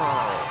 Well,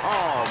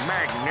 oh,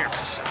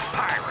 magnificent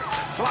pirates,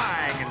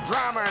 flying and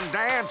drama and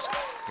dance.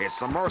 It's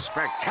the most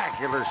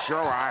spectacular show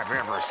I've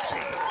ever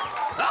seen.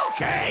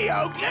 Okay.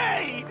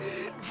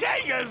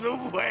 Take us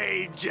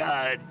away,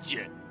 Judge.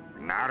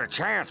 Not a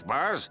chance,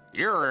 Buzz.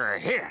 You're a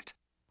hit.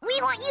 We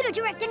want you to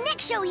direct the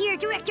next show here,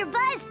 Director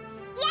Buzz.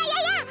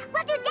 Yeah.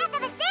 We'll do Death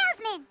of a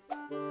Salesman.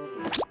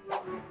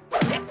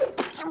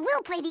 And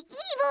we'll play the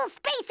evil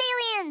space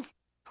aliens.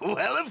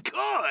 Well, of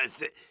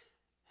course.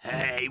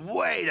 Hey,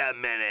 wait a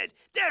minute.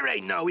 There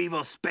ain't no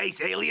evil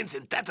space aliens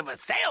in Death of a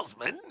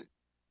Salesman.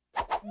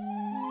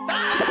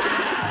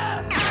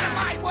 Ah! Get out of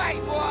my way,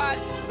 boss!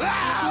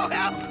 Oh,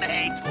 help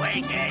me,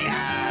 Twinkie!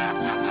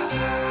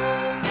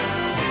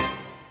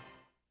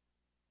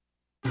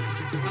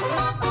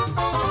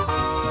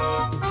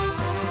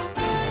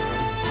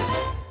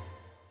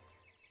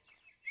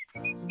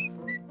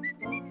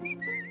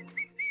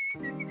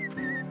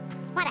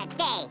 What a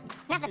day.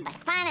 Nothing but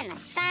fun in the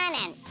sun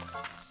and...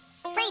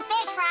 free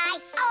fish fry?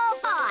 Oh,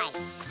 boy.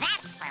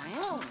 That's for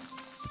me.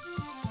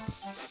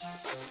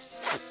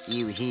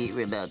 You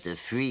hear about the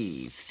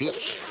free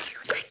fish?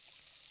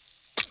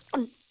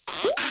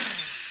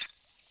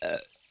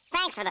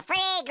 Thanks for the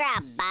free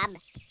grub, bub.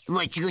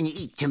 What you gonna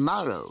eat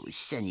tomorrow,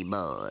 sonny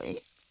boy?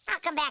 I'll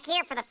come back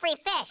here for the free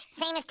fish,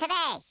 same as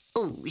today.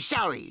 Oh,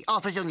 sorry.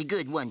 Offer's only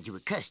good one to a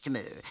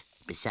customer.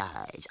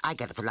 Besides, I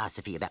got a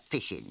philosophy about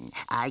fishing.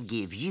 I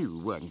give you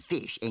one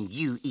fish and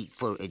you eat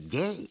for a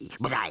day.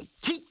 But I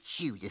teach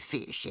you to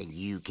fish and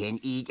you can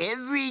eat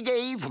every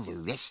day for the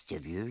rest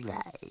of your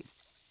life.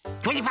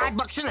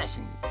 $25 a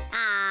lesson.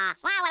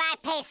 Why would I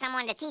pay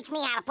someone to teach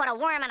me how to put a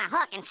worm on a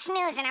hook and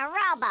snooze in a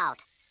rowboat?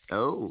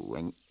 Oh,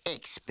 an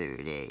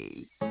expert,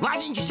 eh? Why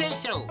didn't you say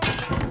so?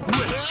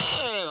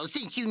 Well,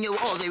 since you know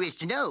all there is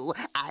to know,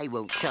 I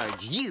won't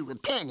charge you a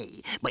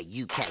penny. But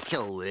you catch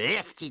old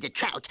Lefty the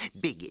Trout,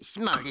 biggest,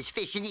 smartest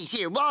fish in these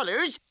here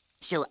waters,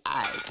 so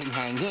I can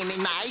hang him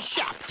in my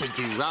shop to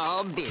do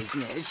all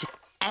business.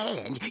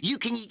 And you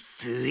can eat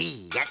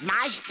free at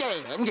my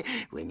stand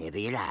whenever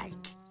you like.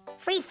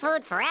 Free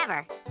food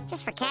forever?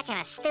 Just for catching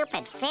a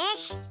stupid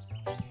fish?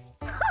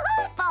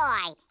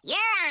 Boy, you're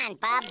on,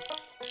 bub.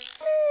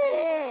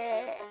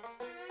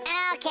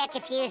 I'll catch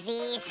a few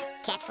Z's,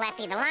 catch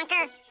Lefty the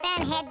Lunker,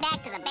 then head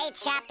back to the bait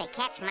shop to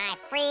catch my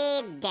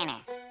free dinner.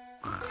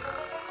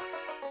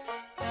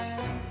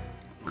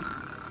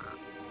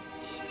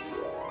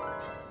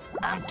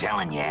 I'm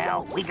telling you,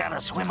 Al, we gotta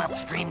swim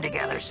upstream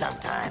together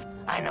sometime.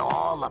 I know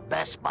all the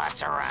best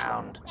spots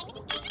around.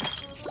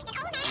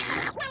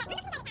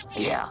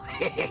 Yeah.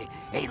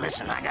 Hey,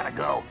 listen, I gotta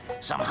go.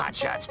 Some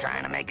hotshot's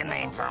trying to make a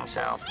name for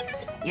himself.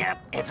 Yep,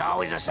 it's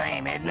always the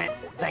same, isn't it?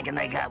 Thinking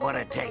they got what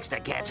it takes to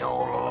catch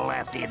old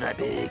Lefty the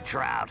big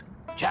trout.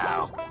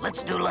 Ciao.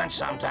 Let's do lunch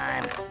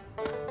sometime.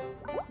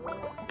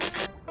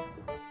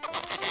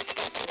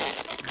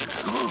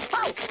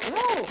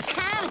 Whoa,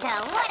 come to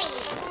Woody.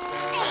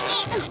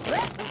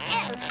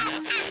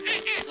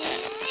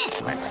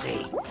 Let's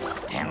see.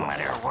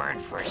 10-letter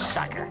word for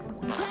sucker.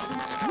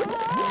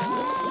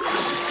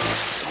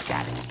 I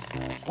got it.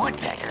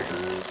 Woodpecker.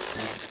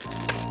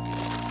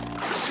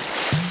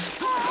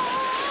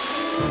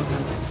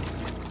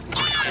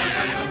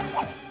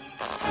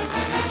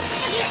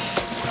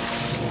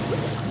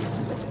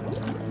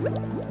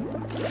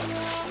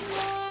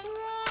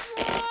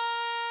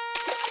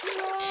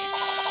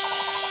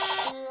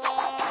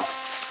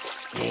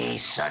 A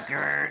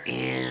sucker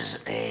is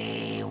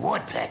a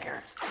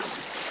woodpecker.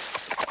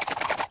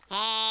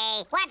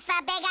 Hey, what's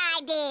the big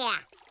idea?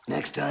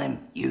 Next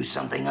time, use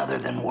something other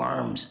than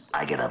worms.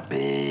 I get a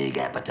big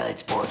appetite,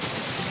 sport.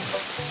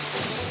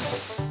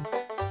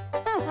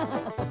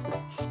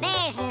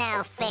 There's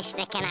no fish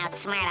that can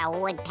outsmart a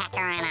woodpecker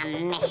on a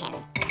mission.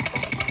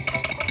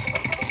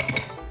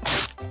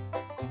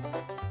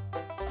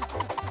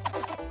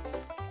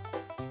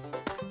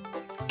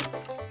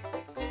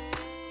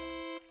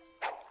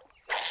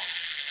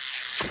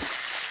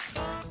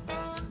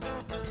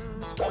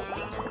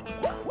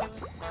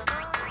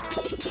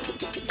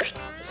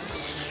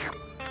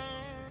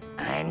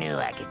 I knew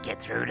I could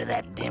get through to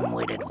that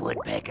dim-witted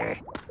woodpecker.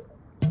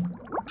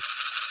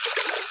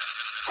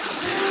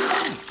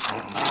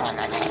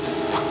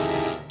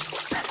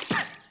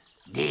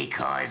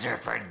 Decoys are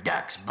for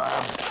ducks,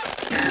 bub.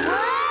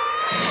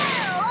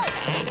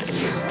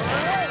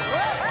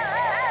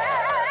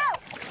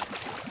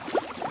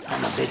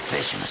 I'm a big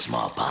fish in a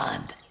small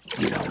pond.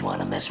 You don't want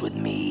to mess with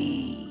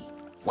me.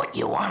 What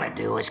you want to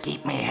do is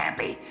keep me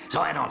happy,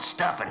 so I don't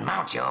stuff and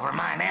mount you over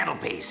my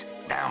mantelpiece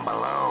down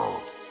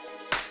below.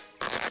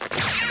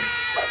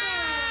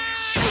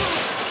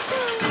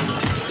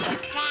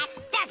 That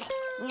does it.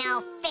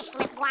 No fish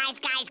lip wise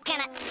guy's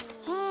gonna...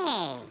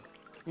 Hey,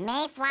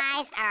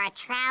 mayflies are a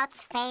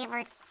trout's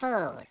favorite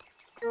food.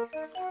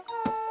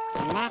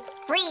 And that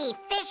free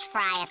fish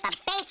fry at the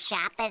bait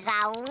shop is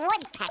a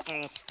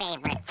woodpecker's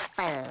favorite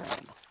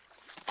food.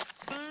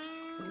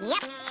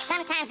 Yep,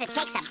 sometimes it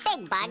takes a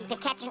big bug to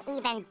catch an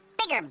even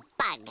bigger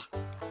bug.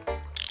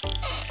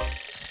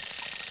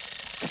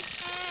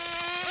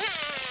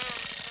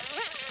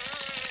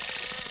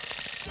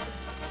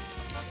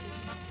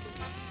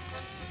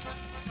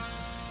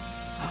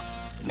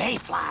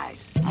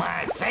 Mayflies,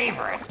 my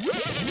favorite.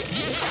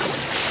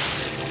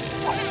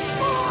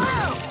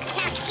 Whoa!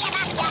 Can't give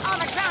up, you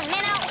overgrown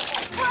minnow!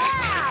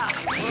 Whoa!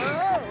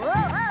 Whoa,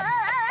 whoa,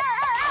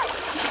 whoa,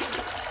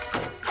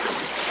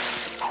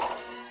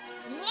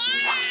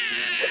 Yeah!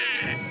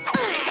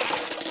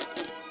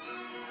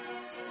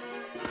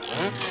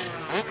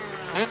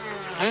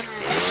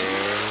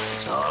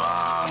 So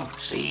long.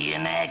 See you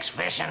next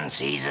fishing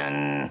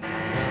season.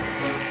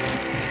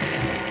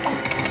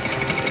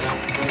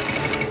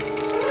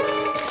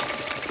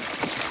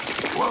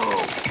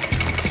 Whoa!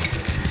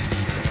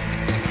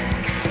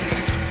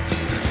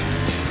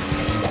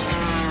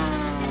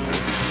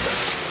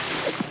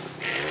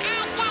 I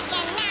got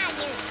you now,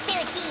 you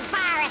sushi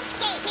bar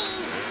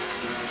escapee!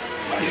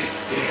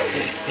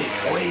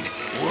 Wait!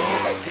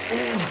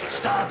 Whoa!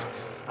 Stop!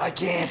 I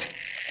can't.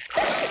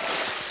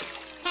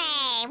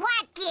 Hey,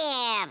 what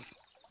gives?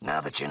 Now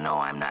that you know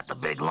I'm not the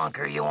big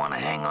lunker you want to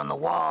hang on the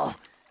wall,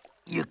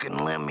 you can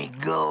let me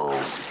go.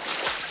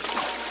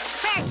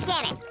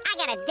 Forget it. I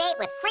got a date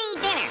with free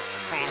dinner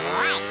for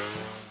life.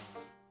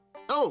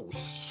 Oh,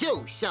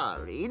 so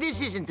sorry.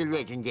 This isn't the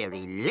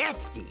legendary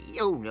Lefty.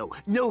 Oh, no.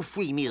 No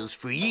free meals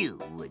for you,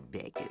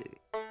 Woodpecker.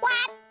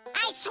 What?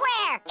 I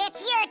swear,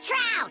 it's your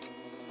trout.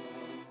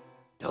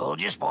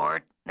 Told you,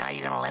 sport. Now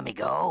you're gonna let me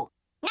go?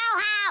 No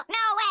how,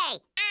 no way.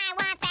 I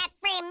want that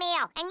free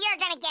meal, and you're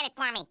gonna get it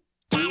for me.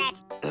 Got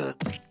it?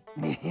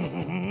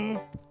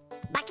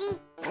 Bucky,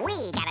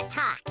 we gotta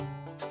talk.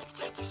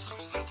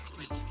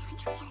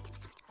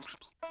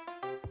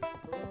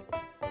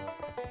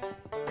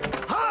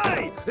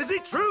 Hi! Is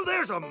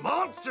There's a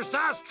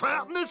monster-sized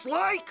trout in this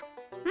lake?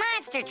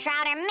 Monster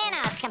trout are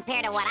minnows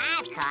compared to what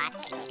I've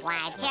caught.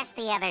 Why, just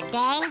the other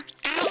day,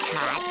 I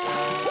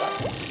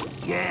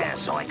caught... Yeah,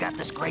 so I got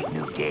this great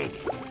new gig.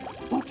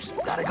 Oops,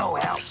 gotta go,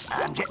 Al.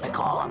 I'm getting a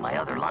call on my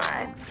other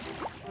line.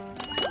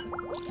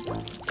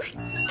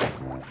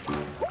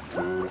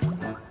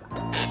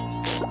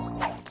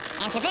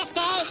 And to this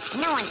day,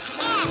 no one's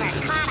ever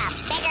caught a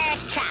bigger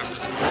trout.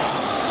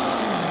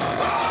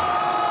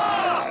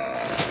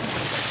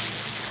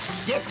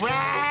 Stick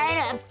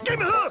right up. Give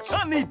me hooks!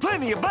 I need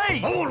plenty of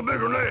bait! I want a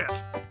bigger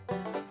net.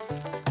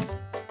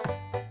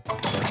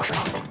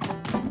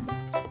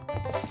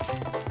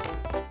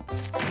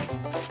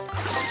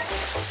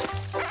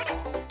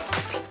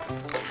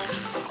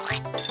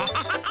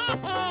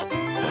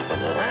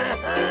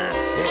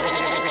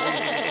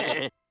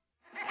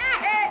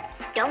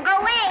 Don't go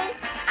away.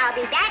 I'll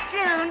be back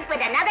soon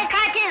with another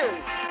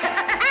cartoon.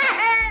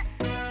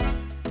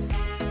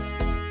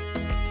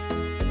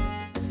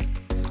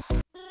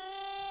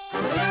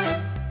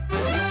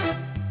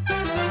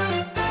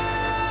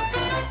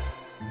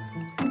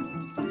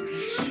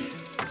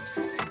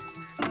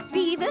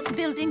 Beavers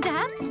building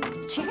dams?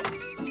 Check.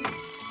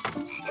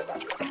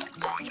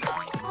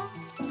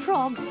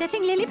 Frogs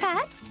setting lily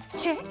pads?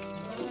 Check.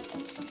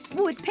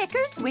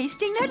 Woodpeckers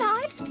wasting their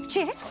lives?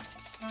 Check.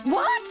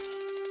 What?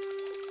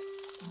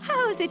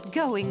 How's it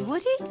going,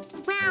 Woody?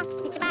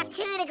 Well, it's about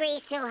 2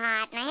 degrees too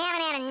hot, and I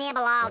haven't had a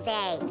nibble all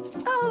day.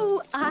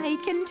 Oh, I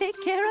can take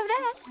care of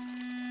that.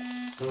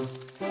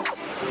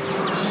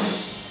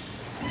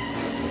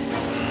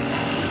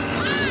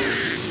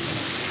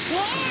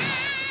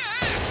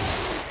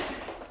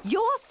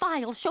 Your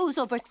file shows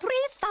over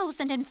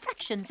 3,000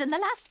 infractions in the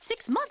last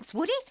 6 months,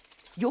 Woody.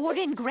 You're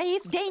in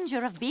grave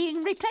danger of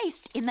being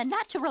replaced in the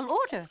natural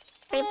order.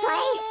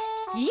 Replaced?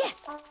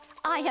 Yes.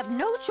 I have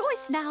no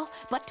choice now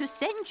but to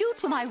send you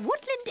to my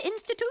Woodland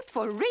Institute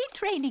for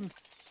retraining.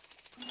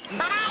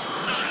 But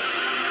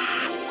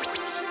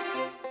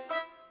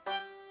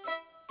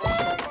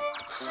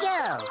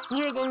So,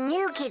 you're the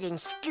new kid in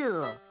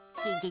school.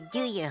 Did you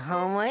do your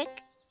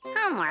homework?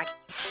 Homework?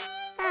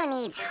 Who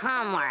needs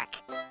homework?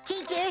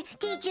 Teacher,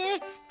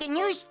 the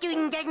new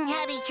student doesn't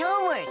have his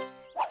homework.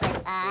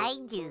 But I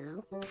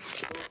do.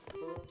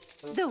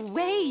 The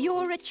way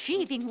you're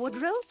achieving,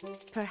 Woodrow,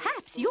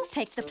 perhaps you'll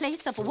take the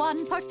place of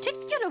one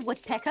particular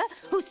woodpecker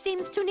who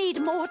seems to need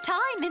more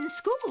time in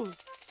school.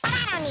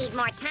 I don't need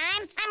more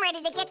time. I'm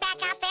ready to get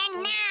back out there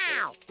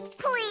now.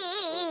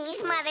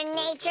 Please, Mother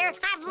Nature,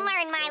 I've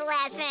learned my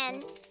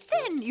lesson.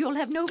 Then you'll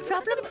have no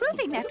problem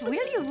proving that,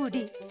 will you,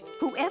 Woody?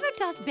 Whoever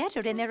does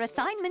better in their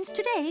assignments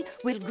today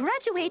will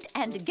graduate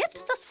and get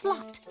the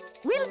slot.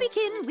 We'll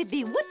begin with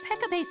the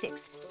Woodpecker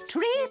Basics,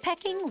 Tree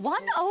Pecking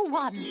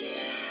 101.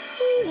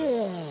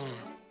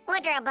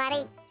 Woodrow,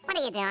 buddy, what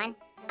are you doing?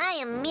 I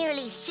am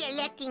merely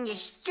selecting the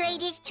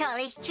straightest,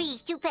 tallest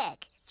trees to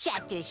peck.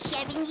 Chapter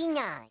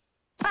 79.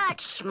 Buck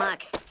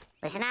schmucks.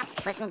 Listen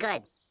up, listen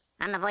good.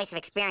 I'm the voice of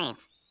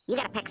experience. You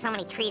gotta peck so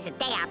many trees a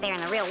day out there in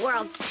the real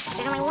world.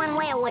 There's only one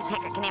way a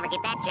woodpecker can ever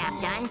get that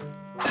job done.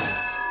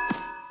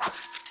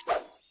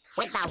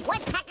 With the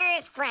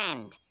woodpecker's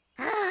friend.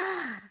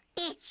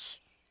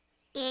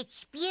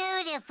 It's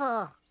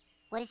beautiful.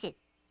 What is it?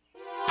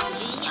 Look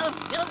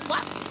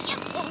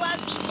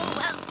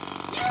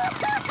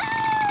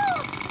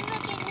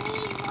at me,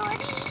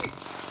 Woody.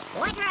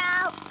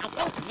 Woodrow, I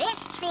think this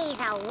tree's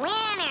a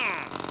winner.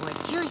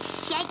 Would you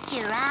set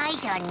your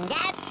eyes on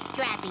that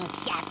strapping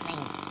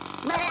sapling?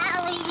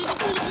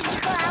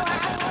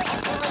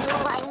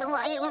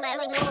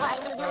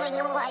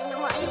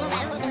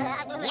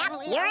 Yep,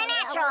 you're a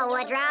natural,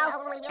 Woodrow.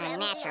 A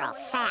natural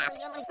sap.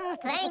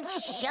 Thanks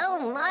so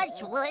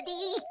much,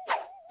 Woody.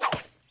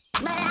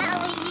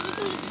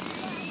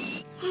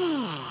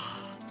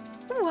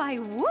 Why,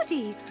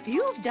 Woody,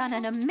 you've done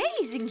an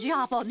amazing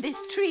job on this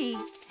tree.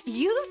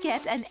 You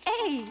get an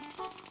A.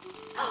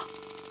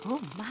 Oh,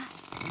 my.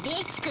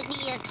 This could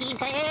be a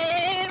keeper.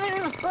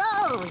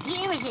 Oh,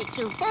 here is a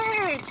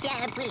superb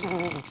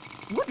sapling.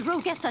 Woodrow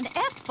gets an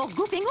F for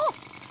goofing off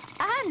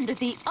and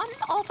the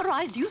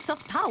unauthorized use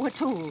of power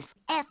tools.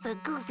 F for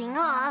goofing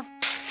off?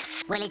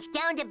 Well, it's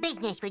down to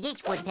business for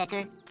this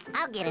woodpecker.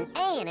 I'll get an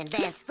A in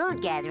advanced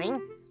food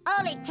gathering.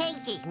 All it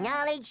takes is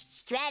knowledge,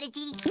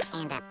 strategy,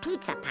 and a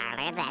pizza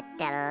parlor that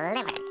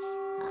delivers.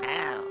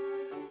 Oh.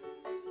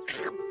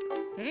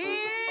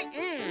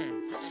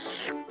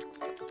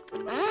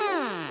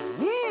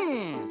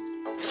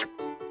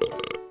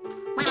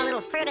 Want a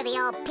little fruit of the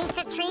old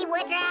pizza tree,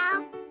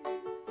 Woodrow?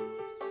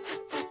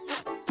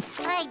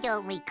 I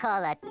don't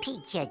recall a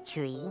pizza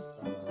tree.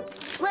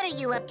 What are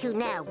you up to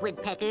now,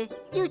 woodpecker?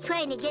 You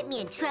trying to get me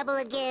in trouble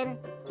again?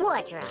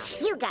 Woodrow,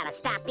 you gotta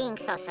stop being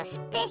so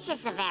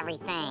suspicious of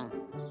everything.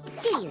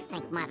 Do you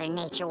think Mother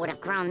Nature would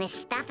have grown this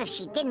stuff if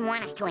she didn't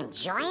want us to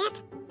enjoy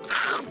it?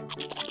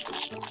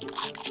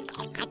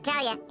 I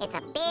tell you, it's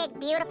a big,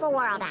 beautiful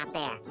world out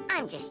there.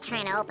 I'm just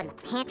trying to open the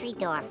pantry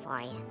door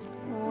for you.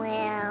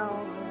 Well,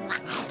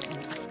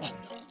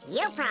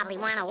 You'll probably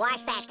want to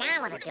wash that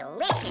down with a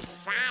delicious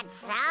sod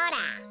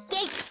soda.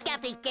 This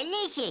stuff is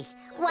delicious.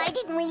 Why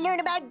didn't we learn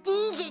about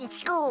these in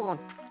school?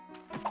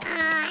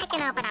 I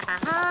can open up a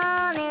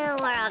whole new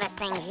world of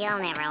things you'll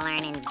never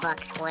learn in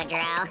books,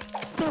 Woodrow.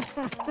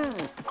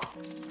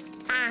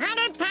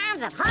 100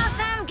 pounds of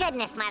wholesome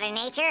goodness, Mother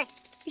Nature.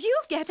 You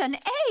get an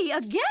A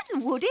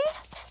again, Woody.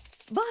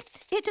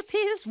 But it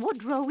appears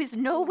Woodrow is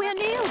nowhere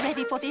near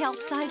ready for the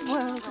outside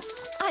world.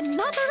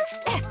 Another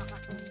F.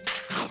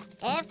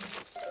 F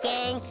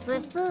stands for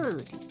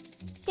food.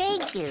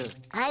 Thank you.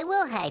 I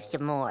will have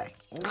some more.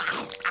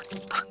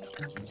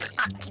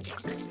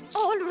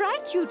 All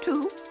right, you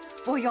two.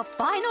 For your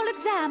final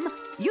exam,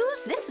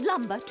 use this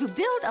lumber to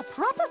build a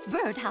proper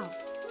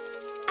birdhouse.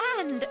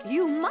 And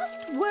you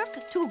must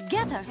work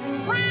together.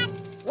 What?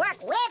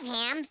 Work with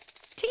him?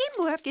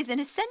 Teamwork is an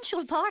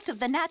essential part of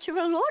the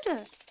natural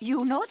order.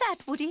 You know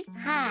that, Woody.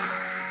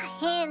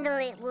 Handle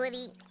it,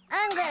 Woody.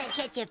 I'm gonna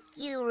catch a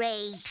few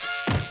rays.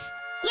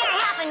 You're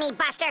helping me,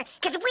 Buster,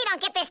 because if we don't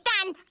get this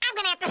done, I'm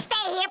gonna have to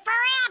stay here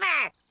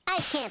forever. I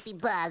can't be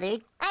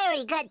bothered. I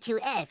already got 2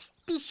 Fs.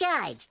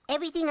 Besides,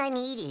 everything I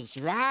need is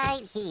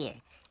right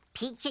here.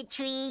 Pizza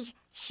trees,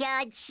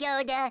 shod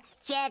soda,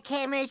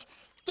 jackhammers.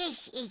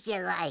 This is the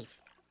life.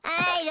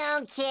 I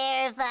don't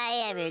care if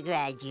I ever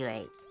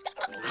graduate.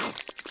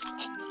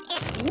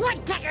 It's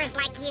woodpeckers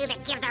like you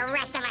that give the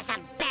rest of us a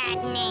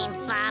bad name,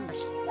 Bub.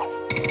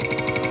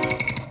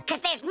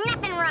 Because there's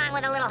nothing wrong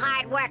with a little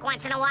hard work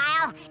once in a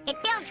while.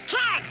 It builds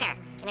character.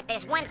 And if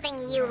there's one thing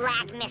you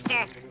lack,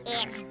 mister,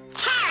 it's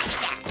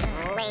character.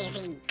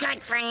 Lazy,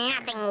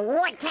 good-for-nothing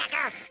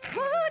woodpecker.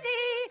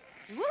 Woody!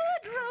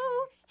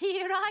 Woodrow!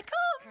 Here I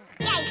come!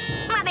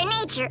 Yikes! Mother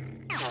Nature!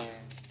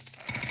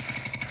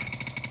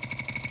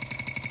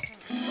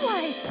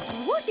 Why,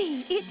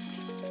 Woody,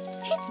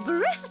 it's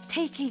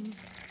breathtaking.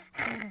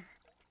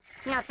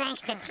 No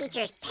thanks to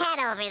Teacher's pet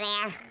over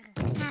there.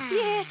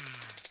 Yes.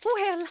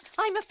 Well,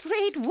 I'm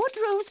afraid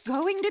Woodrow's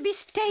going to be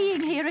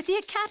staying here at the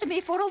Academy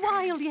for a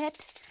while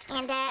yet.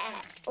 And,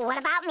 what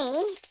about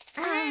me?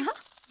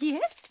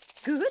 Yes,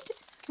 good.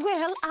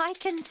 Well, I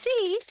can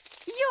see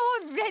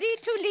you're ready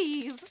to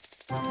leave.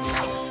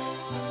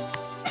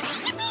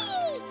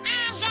 Yippee!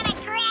 I'm gonna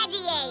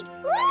graduate!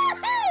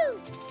 Woohoo!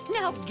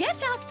 Now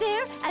get out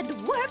there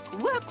and work,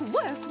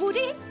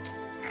 Woody.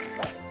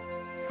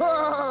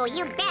 Oh,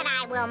 you bet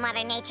I will,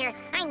 Mother Nature.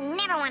 I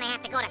never want to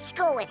have to go to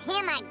school with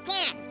him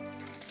again.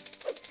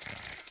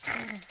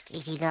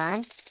 Is he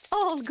gone?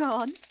 All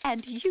gone,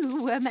 and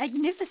you were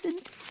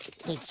magnificent.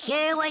 It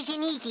sure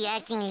wasn't easy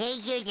acting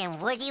lazier than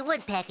Woody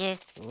Woodpecker.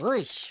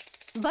 Whoosh.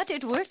 But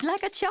it worked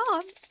like a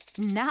charm.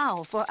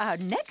 Now for our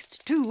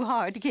next 2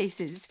 hard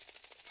cases.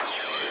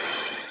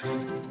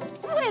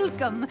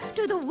 Welcome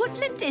to the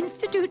Woodland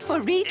Institute for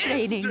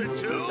Retraining.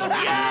 Institute?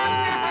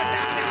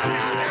 Yeah!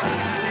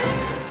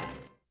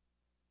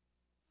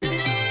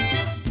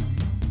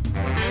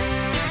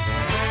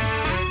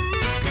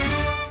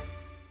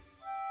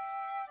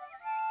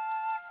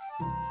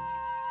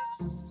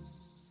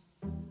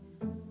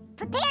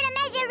 Prepare to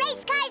measure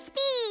race car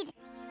speed.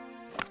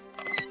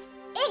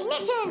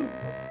 Ignition!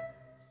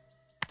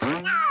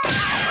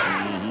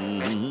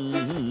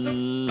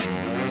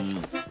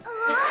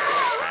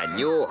 A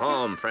new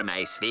home for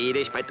my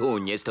Swedish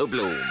petunias to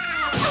bloom.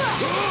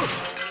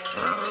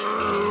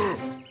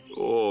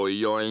 Oh,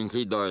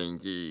 yoinky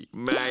doinky,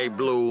 my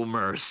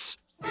bloomers.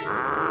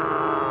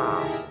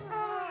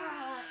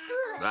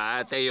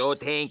 What do you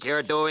think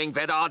you're doing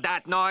with all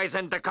that noise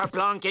and the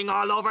kerplunking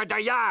all over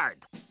the yard?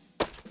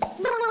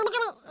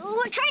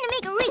 We're trying to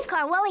make a race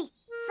car, Wally.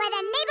 For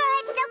the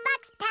neighborhood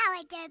soapbox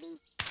power derby.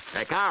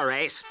 A car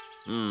race?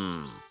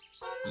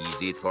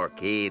 Is it for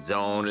kids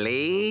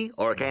only,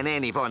 or can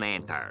anyone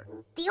enter?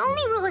 The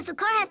only rule is the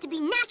car has to be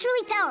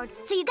naturally powered,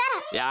 so you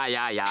gotta...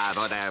 Yeah,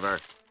 whatever.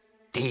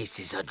 This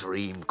is a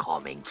dream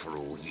coming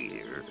true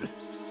here.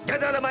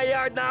 Get out of my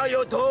yard now,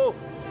 you two!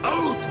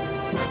 Out!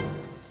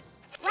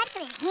 What's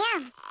with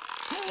him?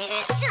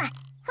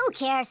 Who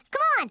cares?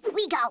 Come on,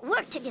 we got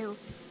work to do.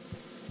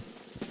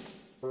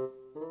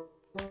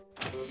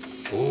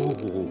 Oh,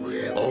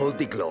 all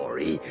the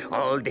glory,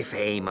 all the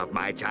fame of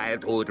my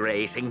childhood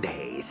racing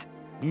days.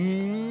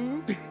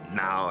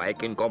 Now I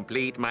can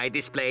complete my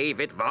display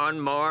with one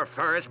more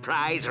first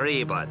prize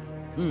ribbon.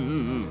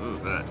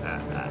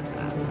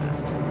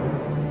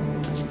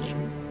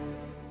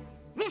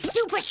 This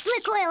super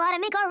slick oil ought to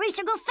make our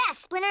racer go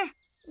fast, Splinter.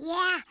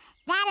 Yeah,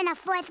 that and a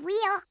 4th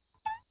wheel.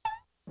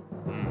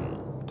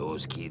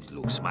 Those kids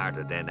look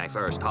smarter than I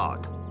first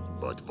thought.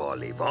 But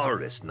Wally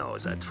Walrus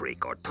knows a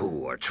trick or 2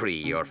 or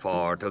 3 or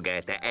 4 to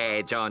get the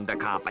edge on the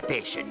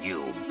competition,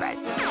 you bet.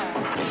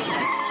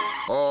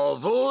 Oh,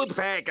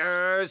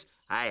 woodpeckers,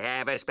 I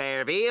have a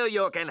spare wheel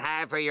you can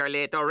have for your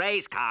little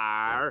race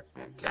car.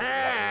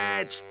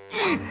 Catch!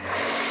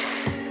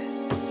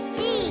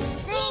 Gee,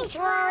 thanks,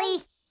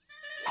 Wally.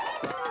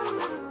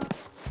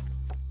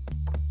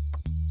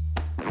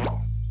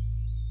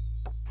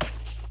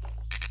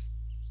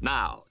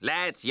 Now,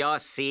 let's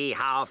just see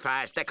how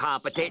fast the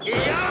competition...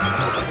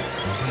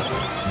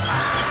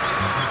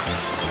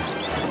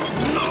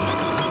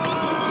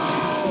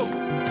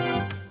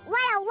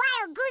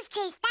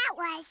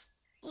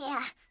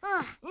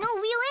 Ugh, no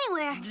wheel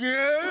anywhere.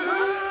 Yeah!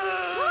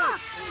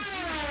 Look!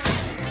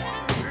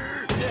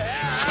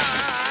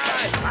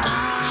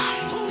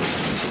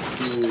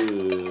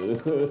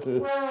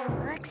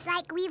 Looks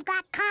like we've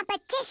got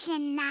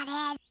competition,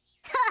 Knothead.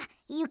 Huh,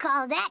 you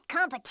call that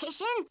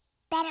competition?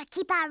 Better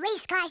keep our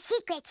race car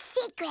secrets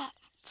secret,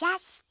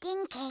 just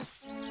in case.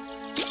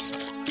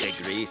 The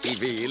greasy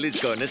wheel is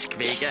gonna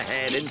squeak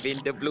ahead and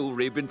win the blue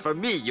ribbon for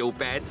me, you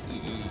bet.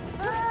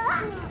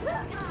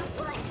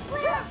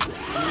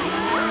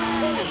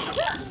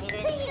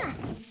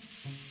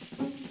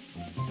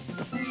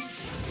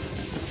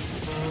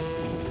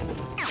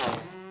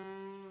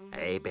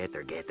 I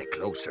better get a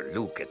closer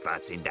look at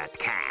what's in that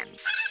can.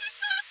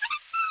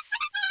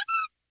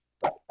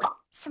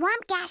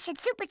 Swamp gas should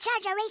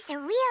supercharge our racer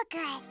real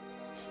good.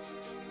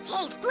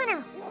 Hey,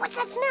 Splinter, what's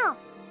that smell?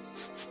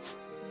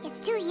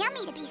 It's too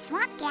yummy to be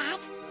swamp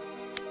gas.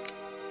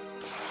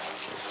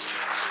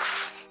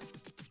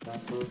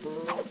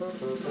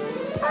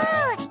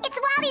 Oh, it's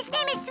Wally's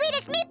famous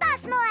Swedish meatball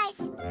s'mores.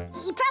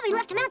 He probably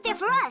left them out there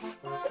for us.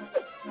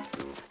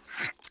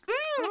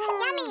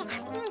 Yummy.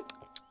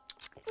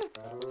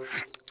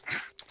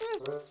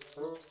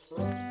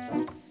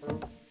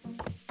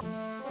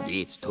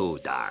 It's too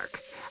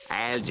dark.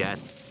 I'll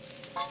just...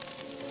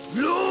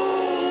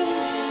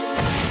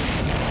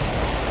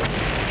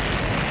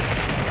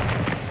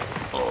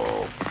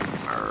 Oh,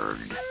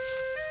 bird.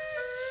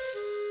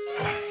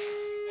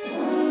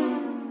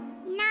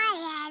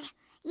 Knothead,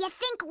 you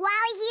think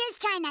Wally here's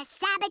trying to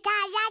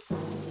sabotage us?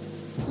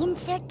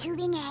 Insert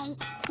tubing A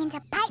into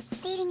pipe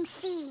fitting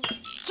C.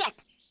 Check.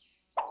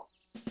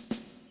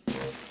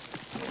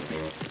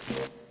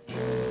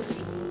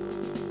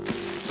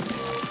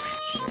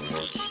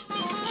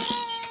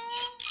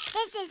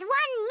 This is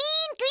one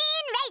mean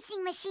green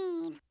racing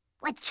machine.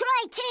 With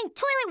tri-tank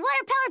toilet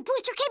water-powered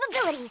booster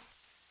capabilities.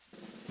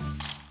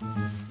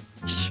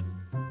 Shh!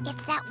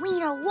 It's that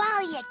wiener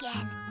Wally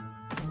again.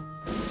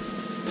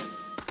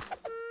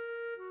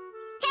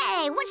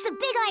 Hey, what's the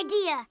big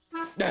idea?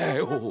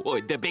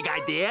 The big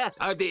idea?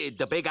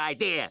 The big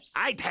idea.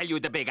 I tell you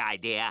the big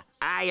idea.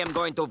 I am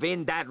going to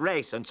win that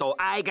race, and so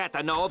I got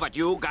to know what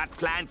you got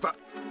planned for...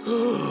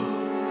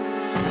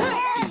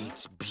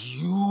 It's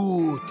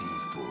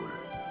beautiful.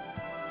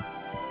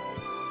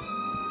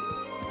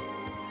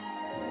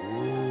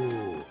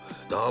 Ooh,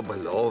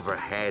 double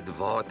overhead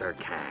water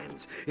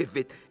cans. If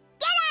it...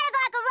 Get out of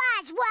our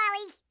garage,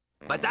 Wally!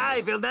 But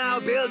I will now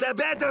build a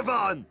better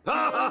one!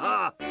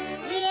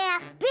 Yeah,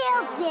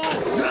 build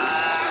this!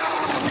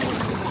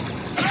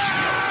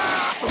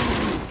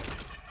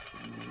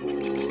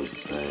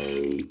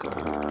 Woodpecker.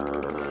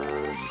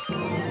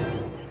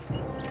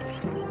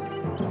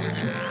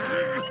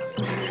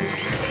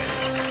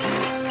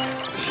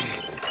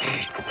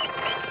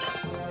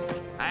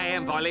 I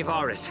am Wally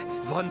Forrest,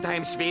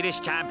 one-time Swedish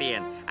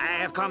champion. I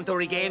have come to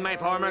regain my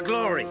former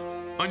glory.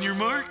 On your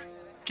mark,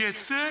 get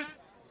set,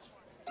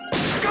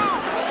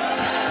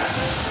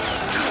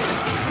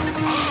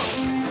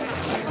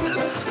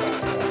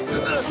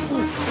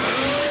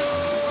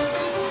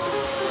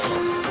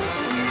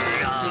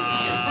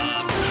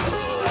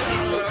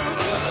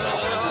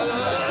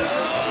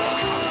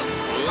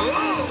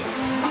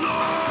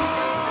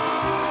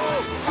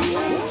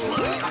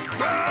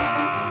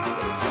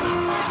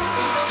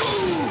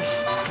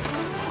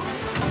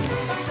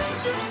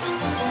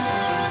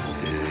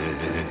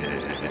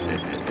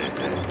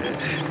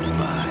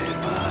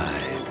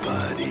 Bye-bye,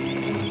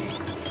 buddy.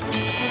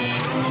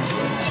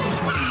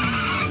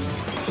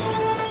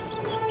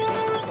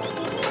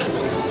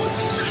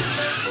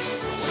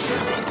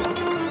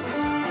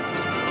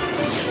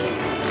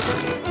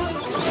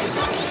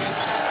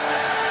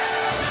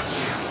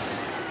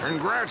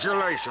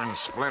 Congratulations,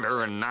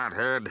 Splinter and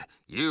Knothead.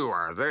 You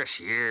are this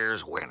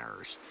year's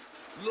winners.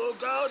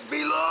 Look out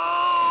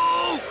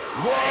below!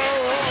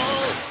 Whoa!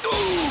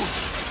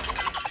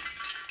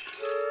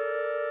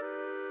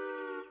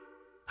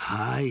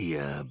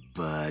 Hiya,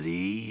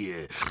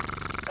 buddy.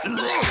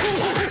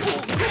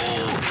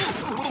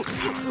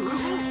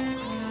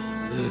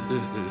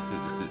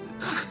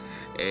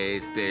 I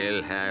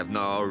still have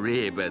no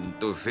ribbon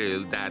to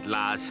fill that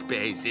last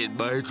space in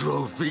my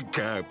trophy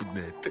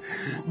cabinet.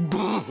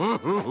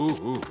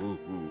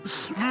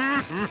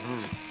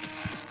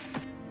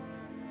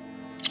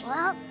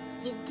 Well,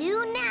 you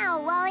do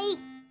now, Wally.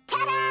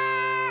 Ta-da!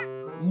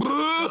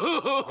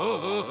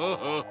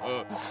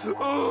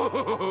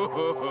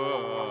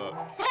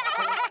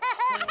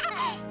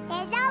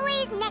 There's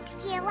always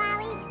next year,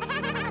 Wally.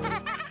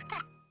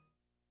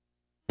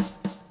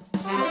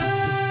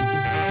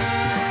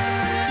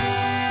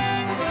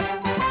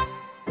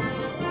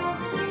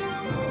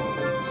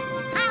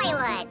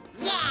 Hollywood!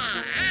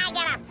 Yeah, I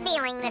got a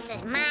feeling this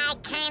is my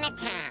kind of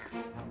town.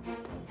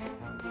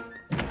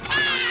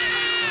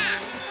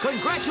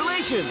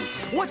 Congratulations!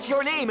 What's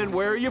your name and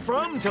where are you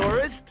from,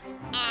 tourist?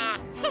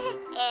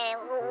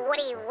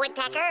 Woody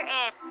Woodpecker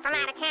from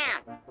out of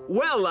town.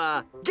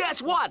 Well,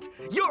 guess what?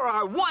 You're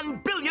our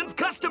 1 billionth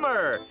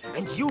customer,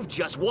 and you've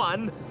just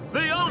won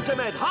the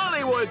ultimate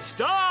Hollywood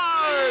star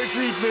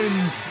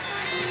treatment.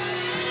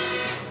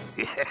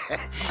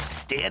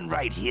 Stand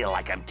right here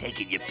like I'm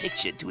taking your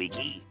picture,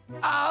 Twiggy.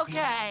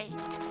 Okay.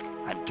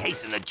 I'm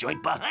casing the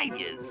joint behind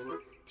yous.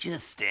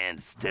 Just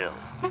stand still.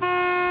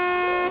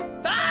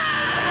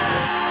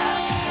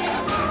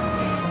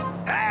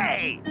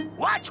 Hey!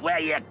 Watch where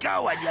you're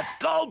going, you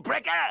gold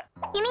bricker!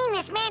 You mean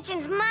this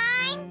mansion's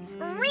mine?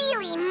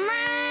 Really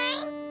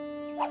mine?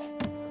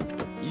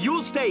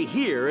 You'll stay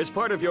here as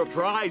part of your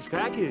prize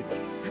package.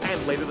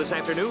 And later this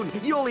afternoon,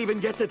 you'll even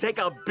get to take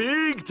a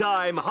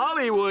big-time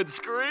Hollywood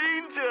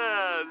screen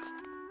test.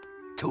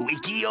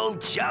 Tweaky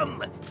old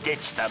chum,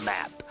 ditch the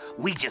map.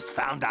 We just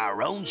found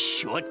our own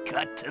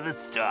shortcut to the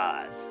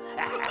stars.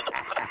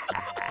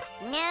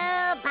 No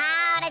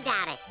doubt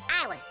about it.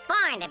 I was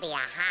born to be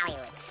a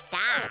Hollywood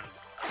star.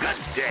 Good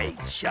day,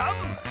 chum.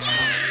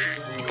 Yeah!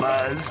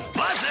 Buzz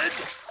Buzzard,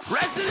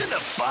 president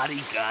of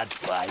Bodyguards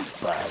by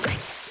Buzz.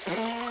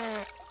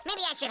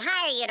 Maybe I should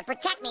hire you to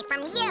protect me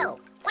from you.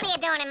 What are you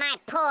doing in my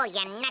pool,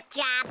 you nut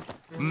job?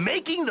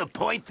 Making the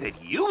point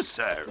that you,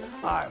 sir,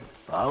 are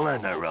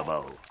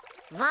vulnerable.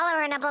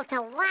 Vulnerable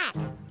to what?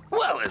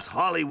 Well, as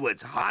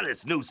Hollywood's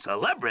hottest new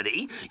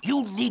celebrity,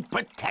 you need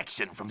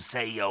protection from,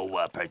 say,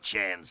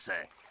 perchance,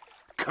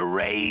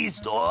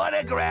 crazed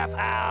autograph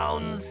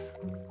hounds.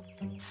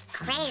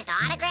 Crazed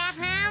autograph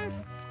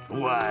hounds?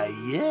 Why,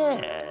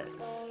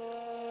 yes.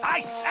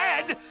 I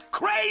said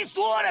crazed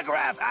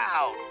autograph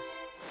hounds.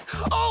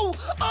 Oh,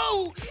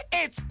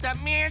 it's the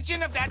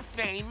mansion of that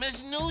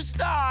famous new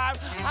star,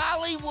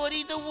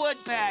 Woody the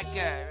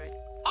Woodpecker.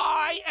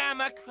 I am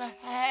a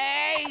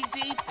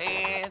crazy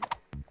fan.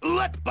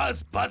 Let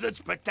Buzz Buzzard's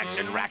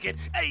protection racket,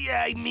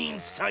 I mean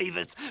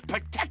service,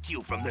 protect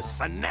you from this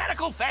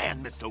fanatical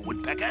fan, Mr.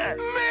 Woodpecker.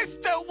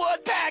 Mr.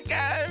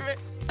 Woodpecker!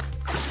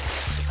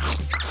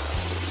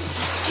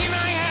 Can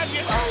I have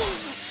you?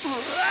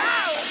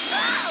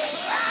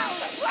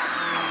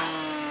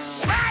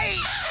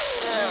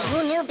 Who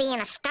knew being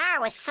a star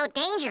was so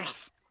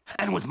dangerous?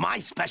 And with my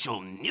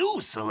special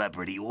new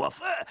celebrity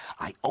offer,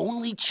 I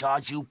only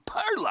charge you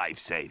per life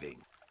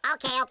saving.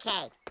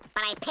 Okay.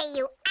 But I pay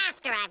you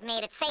after I've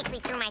made it safely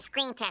through my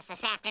screen test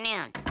this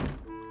afternoon.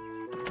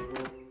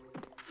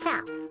 So,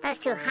 those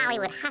two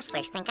Hollywood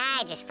hustlers think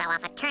I just fell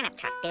off a turnip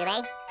truck, do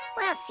they?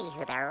 We'll see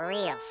who the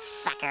real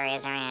sucker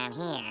is around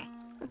here.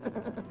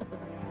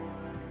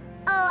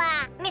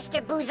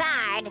 Mr.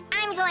 Bouzard,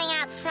 I'm going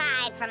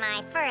outside for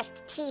my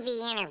first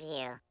TV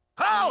interview.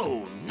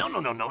 Oh, no,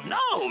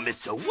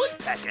 Mr.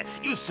 Woodpecker.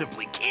 You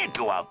simply can't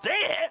go out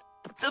there.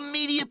 The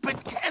media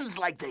pretends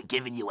like they're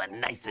giving you a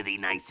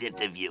nicety-nice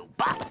interview,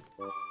 but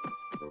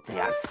they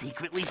are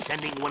secretly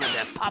sending one of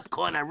their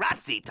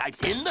popcorn-arazzi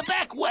types in the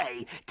back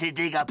way to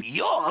dig up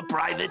your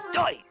private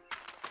dirt.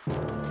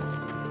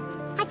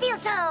 I feel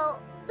so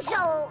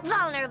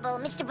vulnerable,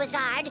 Mr.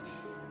 Bouzard.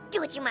 Do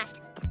what you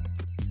must.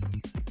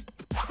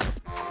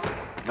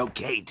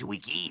 Okay,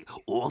 Tweaky,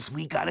 all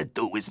we gotta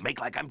do is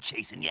make like I'm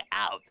chasing you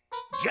out.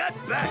 Get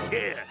back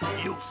here,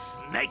 you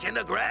snake in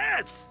the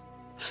grass!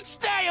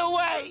 Stay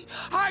away!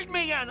 Hide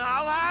me and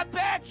I'll have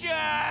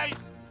pictures!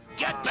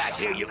 Get back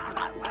here, you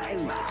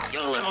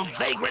little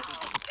vagrant!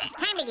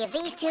 Time to give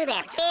these two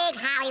their big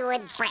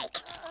Hollywood break.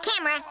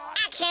 Camera,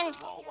 action,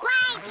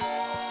 lights!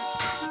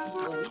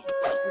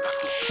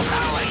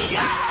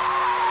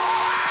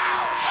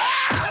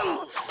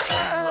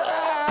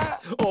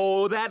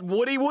 Oh, that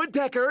Woody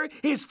Woodpecker,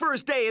 his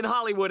first day in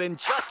Hollywood, and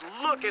just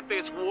look at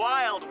this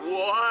wild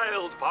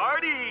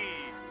party.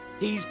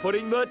 He's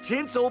putting the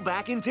tinsel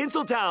back in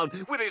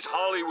Tinseltown with his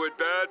Hollywood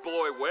bad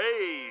boy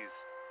ways.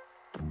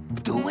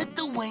 Do it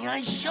the way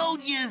I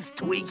showed you,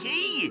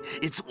 Tweaky.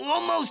 It's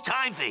almost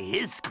time for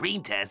his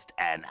screen test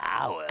and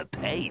our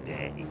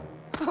payday.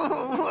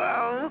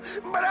 Well,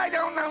 but I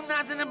don't know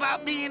nothing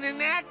about being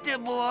an actor,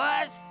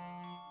 boss.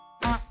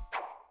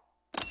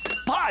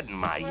 Pardon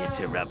my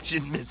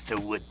interruption, Mr.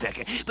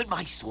 Woodpecker, but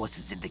my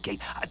sources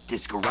indicate a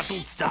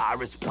disgruntled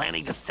star is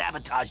planning to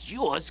sabotage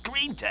your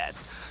screen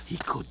test. He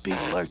could be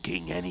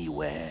lurking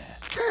anywhere.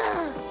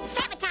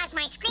 Sabotage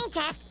my screen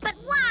test? But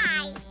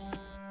why?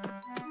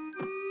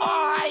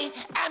 I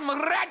am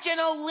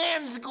Reginald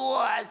Lantz,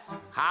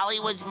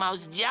 Hollywood's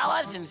most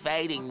jealous and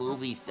fading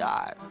movie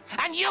star.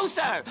 And you,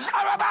 sir,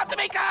 are about to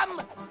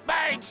become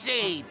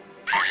birdseed.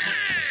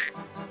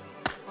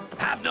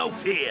 Have no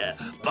fear.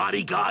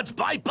 Bodyguards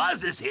by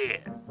Buzz is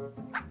here.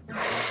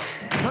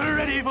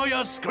 Ready for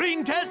your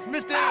screen test,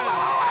 mister?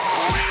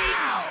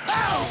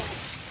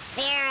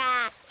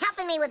 They're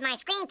helping me with my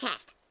screen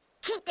test.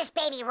 Keep this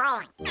baby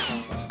rolling.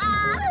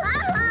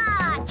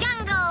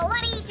 Jungle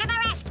Woody to the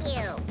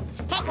rescue.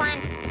 Take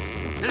one.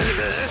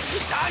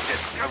 Time to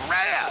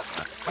scram.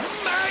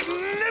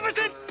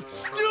 Magnificent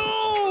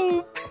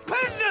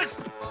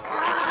stupendous!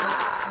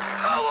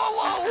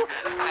 Whoa.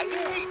 I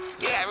hate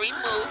scary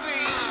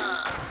movies.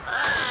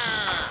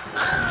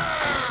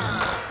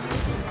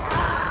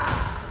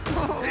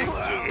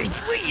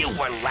 Will you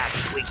Don't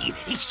relax, Twiggy.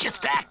 He's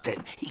just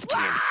acting. He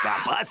can't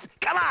stop us.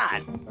 Come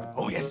on.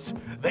 Oh, yes,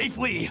 they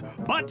flee,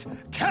 but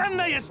can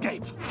they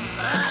escape?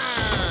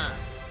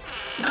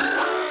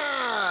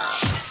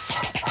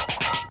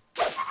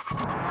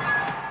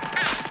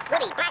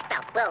 Woody Black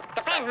Belt will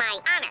defend my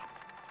honor.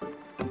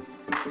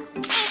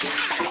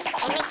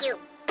 And make you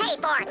pay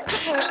for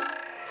kicking me.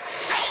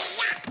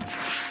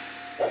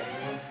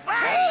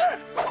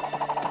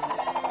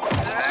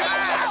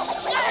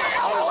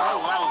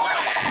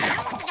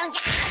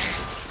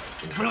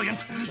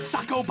 Brilliant.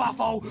 Sacco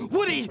Baffo.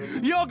 Woody,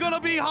 you're gonna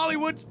be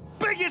Hollywood's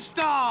biggest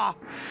star.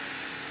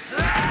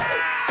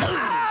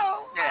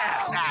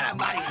 Out of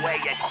my way,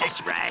 you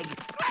dish rag.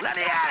 Let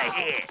me out of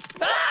here.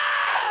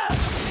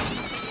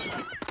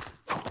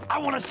 I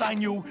want to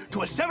sign you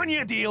to a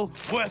 7-year deal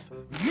worth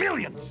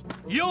millions.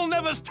 You'll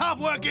never stop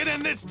working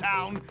in this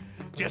town.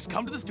 Just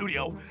come to the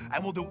studio,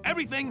 and we'll do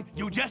everything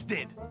you just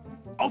did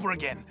over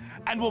again.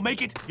 And we'll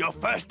make it your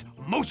first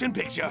motion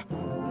picture.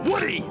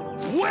 Woody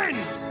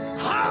wins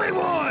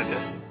Hollywood!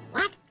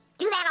 What?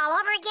 Do that all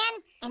over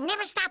again? And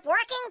never stop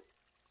working?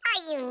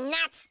 Are you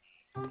nuts?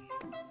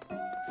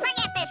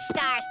 Forget this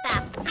star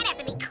stuff. I'd have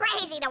to be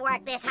crazy to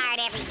work this hard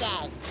every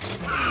day.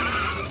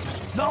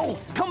 No,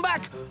 come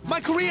back! My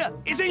career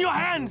is in your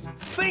hands!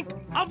 Think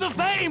of the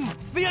fame,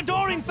 the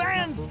adoring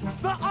fans,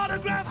 the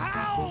autograph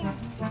hounds!